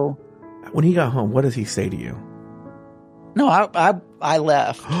home, what does he say to you? No, I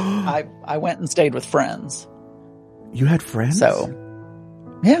left. I went and stayed with friends. You had friends? So,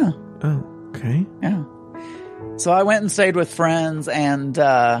 yeah. Oh, okay. Yeah. So I went and stayed with friends and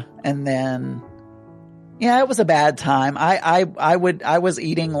then, yeah, it was a bad time. I was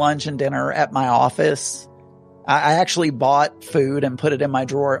eating lunch and dinner at my office. I actually bought food and put it in my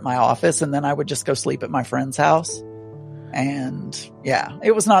drawer at my office, and then I would just go sleep at my friend's house. And yeah,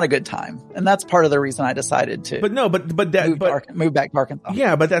 it was not a good time. And that's part of the reason I decided to move back to Arkansas.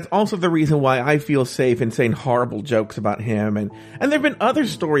 Yeah, but that's also the reason why I feel safe in saying horrible jokes about him. And there've been other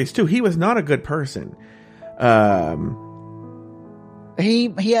stories too. He was not a good person.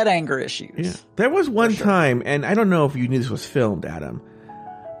 He had anger issues. Yeah. There was one time, and I don't know if you knew this was filmed, Adam.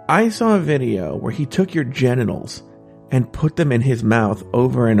 I saw a video where he took your genitals and put them in his mouth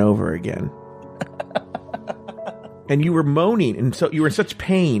over and over again. And you were moaning, and so you were in such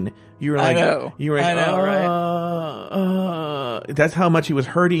pain. You were like, right? That's how much he was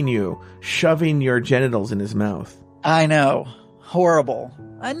hurting you, shoving your genitals in his mouth. I know. Horrible.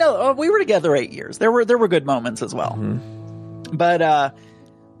 I know. We were together 8 years. There were good moments as well. Mm-hmm.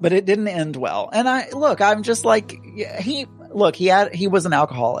 But it didn't end well. And I'm just like, he was an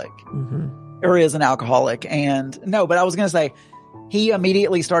alcoholic. Mm-hmm. Or is an alcoholic. And but I was going to say, he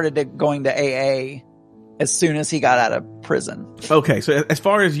immediately started going to AA as soon as he got out of prison. Okay, so as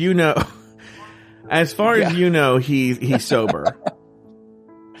far as you know, he's sober.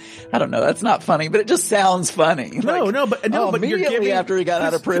 I don't know. That's not funny, but it just sounds funny. But immediately after he got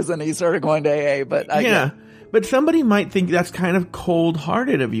out of prison, he started going to AA. But but somebody might think that's kind of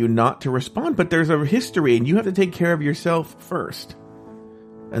cold-hearted of you not to respond. But there's a history, and you have to take care of yourself first,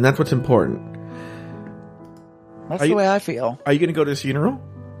 and that's what's important. That's the way I feel. Are you going to go to his funeral?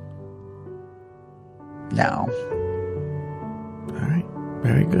 No. All right.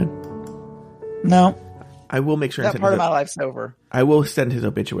 Very good. No. I will make sure. That part of my life's over. I will send his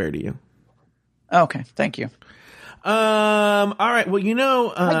obituary to you. Okay. Thank you. All right. Well,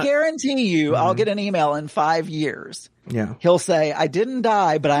 I guarantee you I'll get an email in 5 years. Yeah. He'll say, I didn't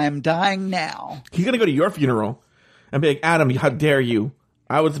die, but I am dying now. He's going to go to your funeral and be like, Adam, how dare you?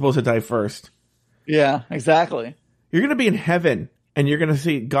 I was supposed to die first. Yeah, exactly. You're going to be in heaven And you're going to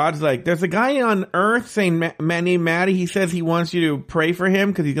see God's like, there's a guy on earth saying, man named Maddie, he says he wants you to pray for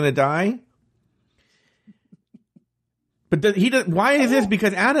him because he's going to die. But he does. Why is this?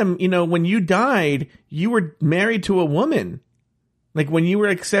 Because Adam, when you died, you were married to a woman. Like when you were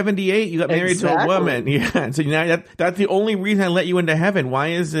like 78, you got married to a woman. Yeah. So now that's the only reason I let you into heaven. Why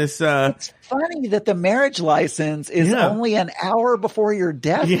is this? It's funny that the marriage license is only an hour before your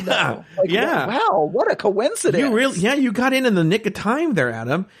death. Yeah. Though. Wow. What a coincidence. You got in the nick of time there,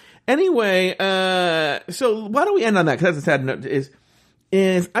 Adam. Anyway, so why don't we end on that? Because that's a sad note.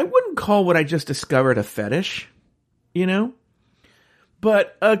 Is I wouldn't call what I just discovered a fetish,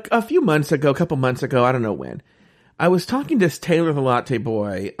 But a couple months ago, I don't know when, I was talking to Taylor the Latte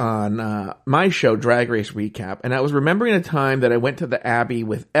Boy on my show, Drag Race Recap, and I was remembering a time that I went to the Abbey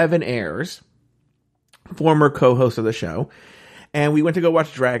with Evan Ayres, former co-host of the show, and we went to go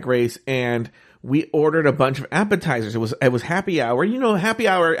watch Drag Race, and we ordered a bunch of appetizers. It was happy hour. Happy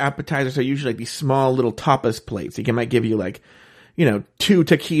hour appetizers are usually like these small little tapas plates. They might give you like, 2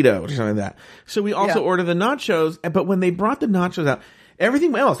 taquitos or something like that. So we also ordered the nachos, but when they brought the nachos out,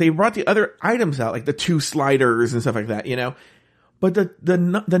 everything else, they brought the other items out, like the 2 sliders and stuff like that, But the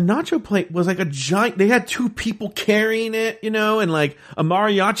nacho plate was like a giant. They had 2 people carrying it, and like a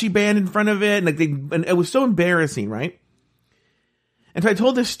mariachi band in front of it, and it was so embarrassing, right? And so I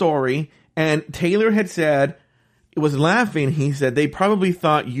told this story, and Taylor was laughing. He said they probably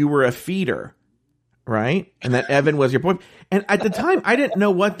thought you were a feeder, right? And that Evan was your boy. And at the time, I didn't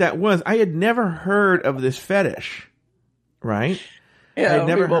know what that was. I had never heard of this fetish, right? Yeah, I'd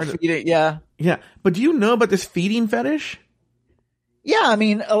never heard feed it. Yeah. Yeah. But do you know about this feeding fetish? Yeah. I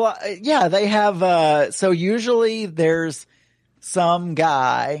mean, they have, so usually there's some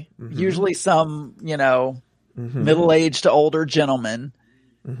guy, usually some, middle-aged to older gentleman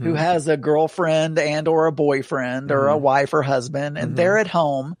who has a girlfriend and or a boyfriend or a wife or husband, and they're at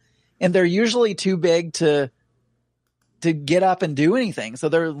home and they're usually too big to get up and do anything. So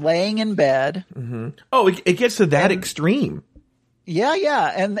they're laying in bed. Oh, it gets to that extreme.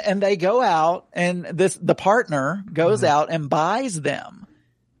 Yeah. And they go out, and the partner goes out and buys them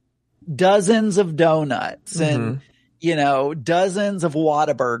dozens of donuts and, dozens of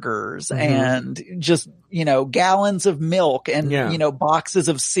Whataburgers and just, gallons of milk and, boxes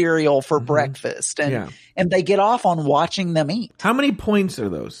of cereal for breakfast. And they get off on watching them eat. How many points are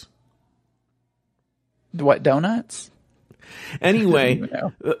those? What, donuts? Anyway,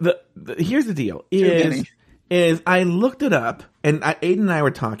 here's the deal is I looked it up, and Aiden and I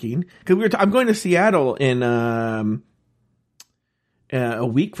were talking because I'm going to Seattle in a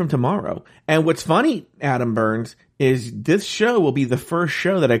week from tomorrow. And what's funny, Adam Burns, is this show will be the first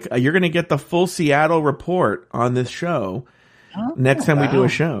show that you're going to get the full Seattle report on this show next time we do a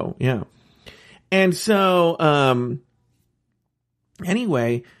show. Yeah. And so,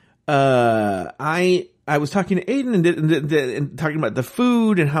 anyway, I was talking to Aiden and talking about the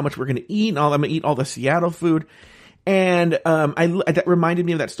food and how much we're going to eat and all. I'm going to eat all the Seattle food. And that reminded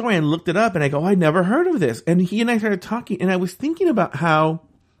me of that story. I looked it up and I go, I never heard of this. And he and I started talking, and I was thinking about how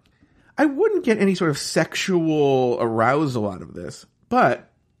I wouldn't get any sort of sexual arousal out of this, but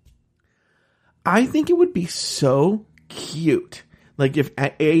I think it would be so cute. Like if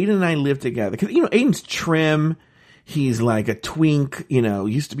Aiden and I lived together, because, Aiden's trim. He's like a twink,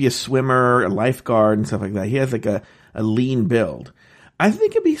 used to be a swimmer, a lifeguard and stuff like that. He has like a lean build. I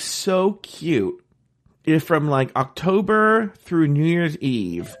think it'd be so cute if from like October through New Year's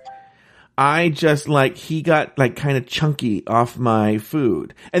Eve, he got like kind of chunky off my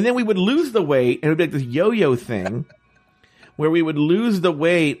food. And then we would lose the weight, and it would be like this yo-yo thing where we would lose the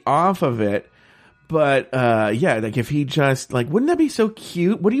weight off of it. But, like if he just wouldn't that be so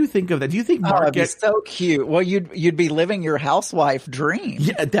cute? What do you think of that? Do you think Mark it'd be so cute? Well, you'd be living your housewife dream.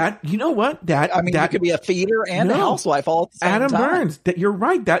 Yeah, you know what? You could be a feeder and a housewife all at the same time. Adam Burns, you're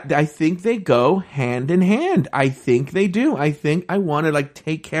right. I think they go hand in hand. I think they do. I think I want to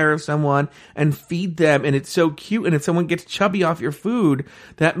take care of someone and feed them, and it's so cute. And if someone gets chubby off your food,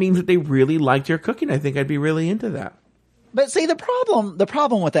 that means that they really liked your cooking. I think I'd be really into that. But see, the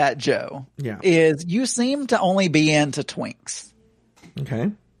problem with that, Joe, is you seem to only be into twinks.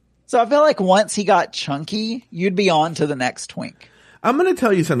 Okay. So I feel like once he got chunky, you'd be on to the next twink. I'm going to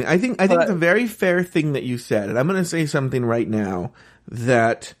tell you something. I think it's a very fair thing that you said, and I'm going to say something right now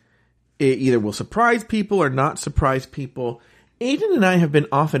that it either will surprise people or not surprise people. Aiden and I have been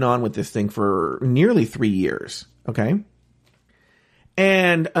off and on with this thing for nearly 3 years. Okay.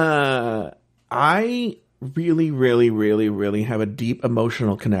 And, I really, really, really, really have a deep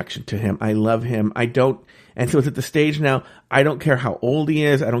emotional connection to him. I love him. And so it's at the stage now, I don't care how old he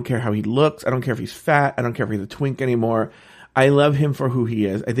is. I don't care how he looks. I don't care if he's fat. I don't care if he's a twink anymore. I love him for who he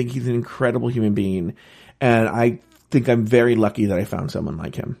is. I think he's an incredible human being. And I think I'm very lucky that I found someone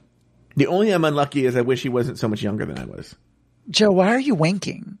like him. The only thing I'm unlucky is I wish he wasn't so much younger than I was. Joe, why are you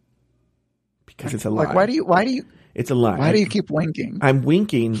winking? Because it's a lie. Like, why do you? It's a lie. Why do you keep winking? I'm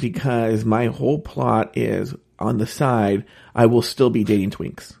winking because my whole plot is on the side. I will still be dating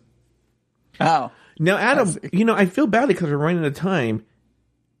twinks. Oh. Now, Adam, I feel badly because we're running out of time.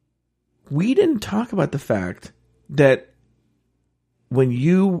 We didn't talk about the fact that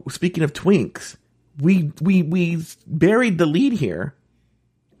speaking of twinks, we buried the lead here.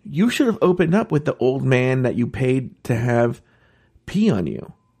 You should have opened up with the old man that you paid to have pee on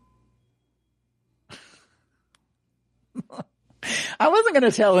you. I wasn't going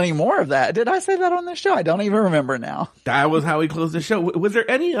to tell any more of that. Did I say that on the show? I don't even remember now. That was how we closed the show. Was there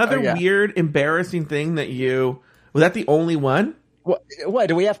any other weird, embarrassing thing was that the only one? What,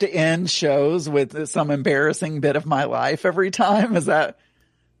 do we have to end shows with some embarrassing bit of my life every time? Is that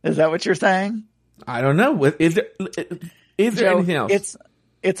what you're saying? I don't know. Is there Joe, anything else?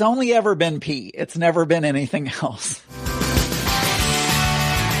 It's only ever been pee. It's never been anything else.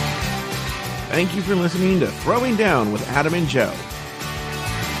 Thank you for listening to Throwing Down with Adam and Joe.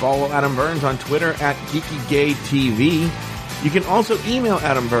 Follow Adam Burns on Twitter at GeekyGayTV. You can also email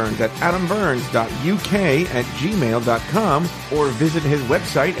Adam Burns at adamburns.uk@gmail.com or visit his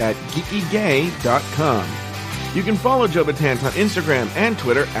website at geekygay.com. You can follow Joe Betance on Instagram and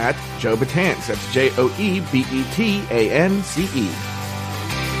Twitter at Joe Betance. That's JoeBetance.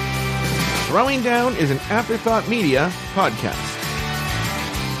 Throwing Down is an Afterthought Media podcast.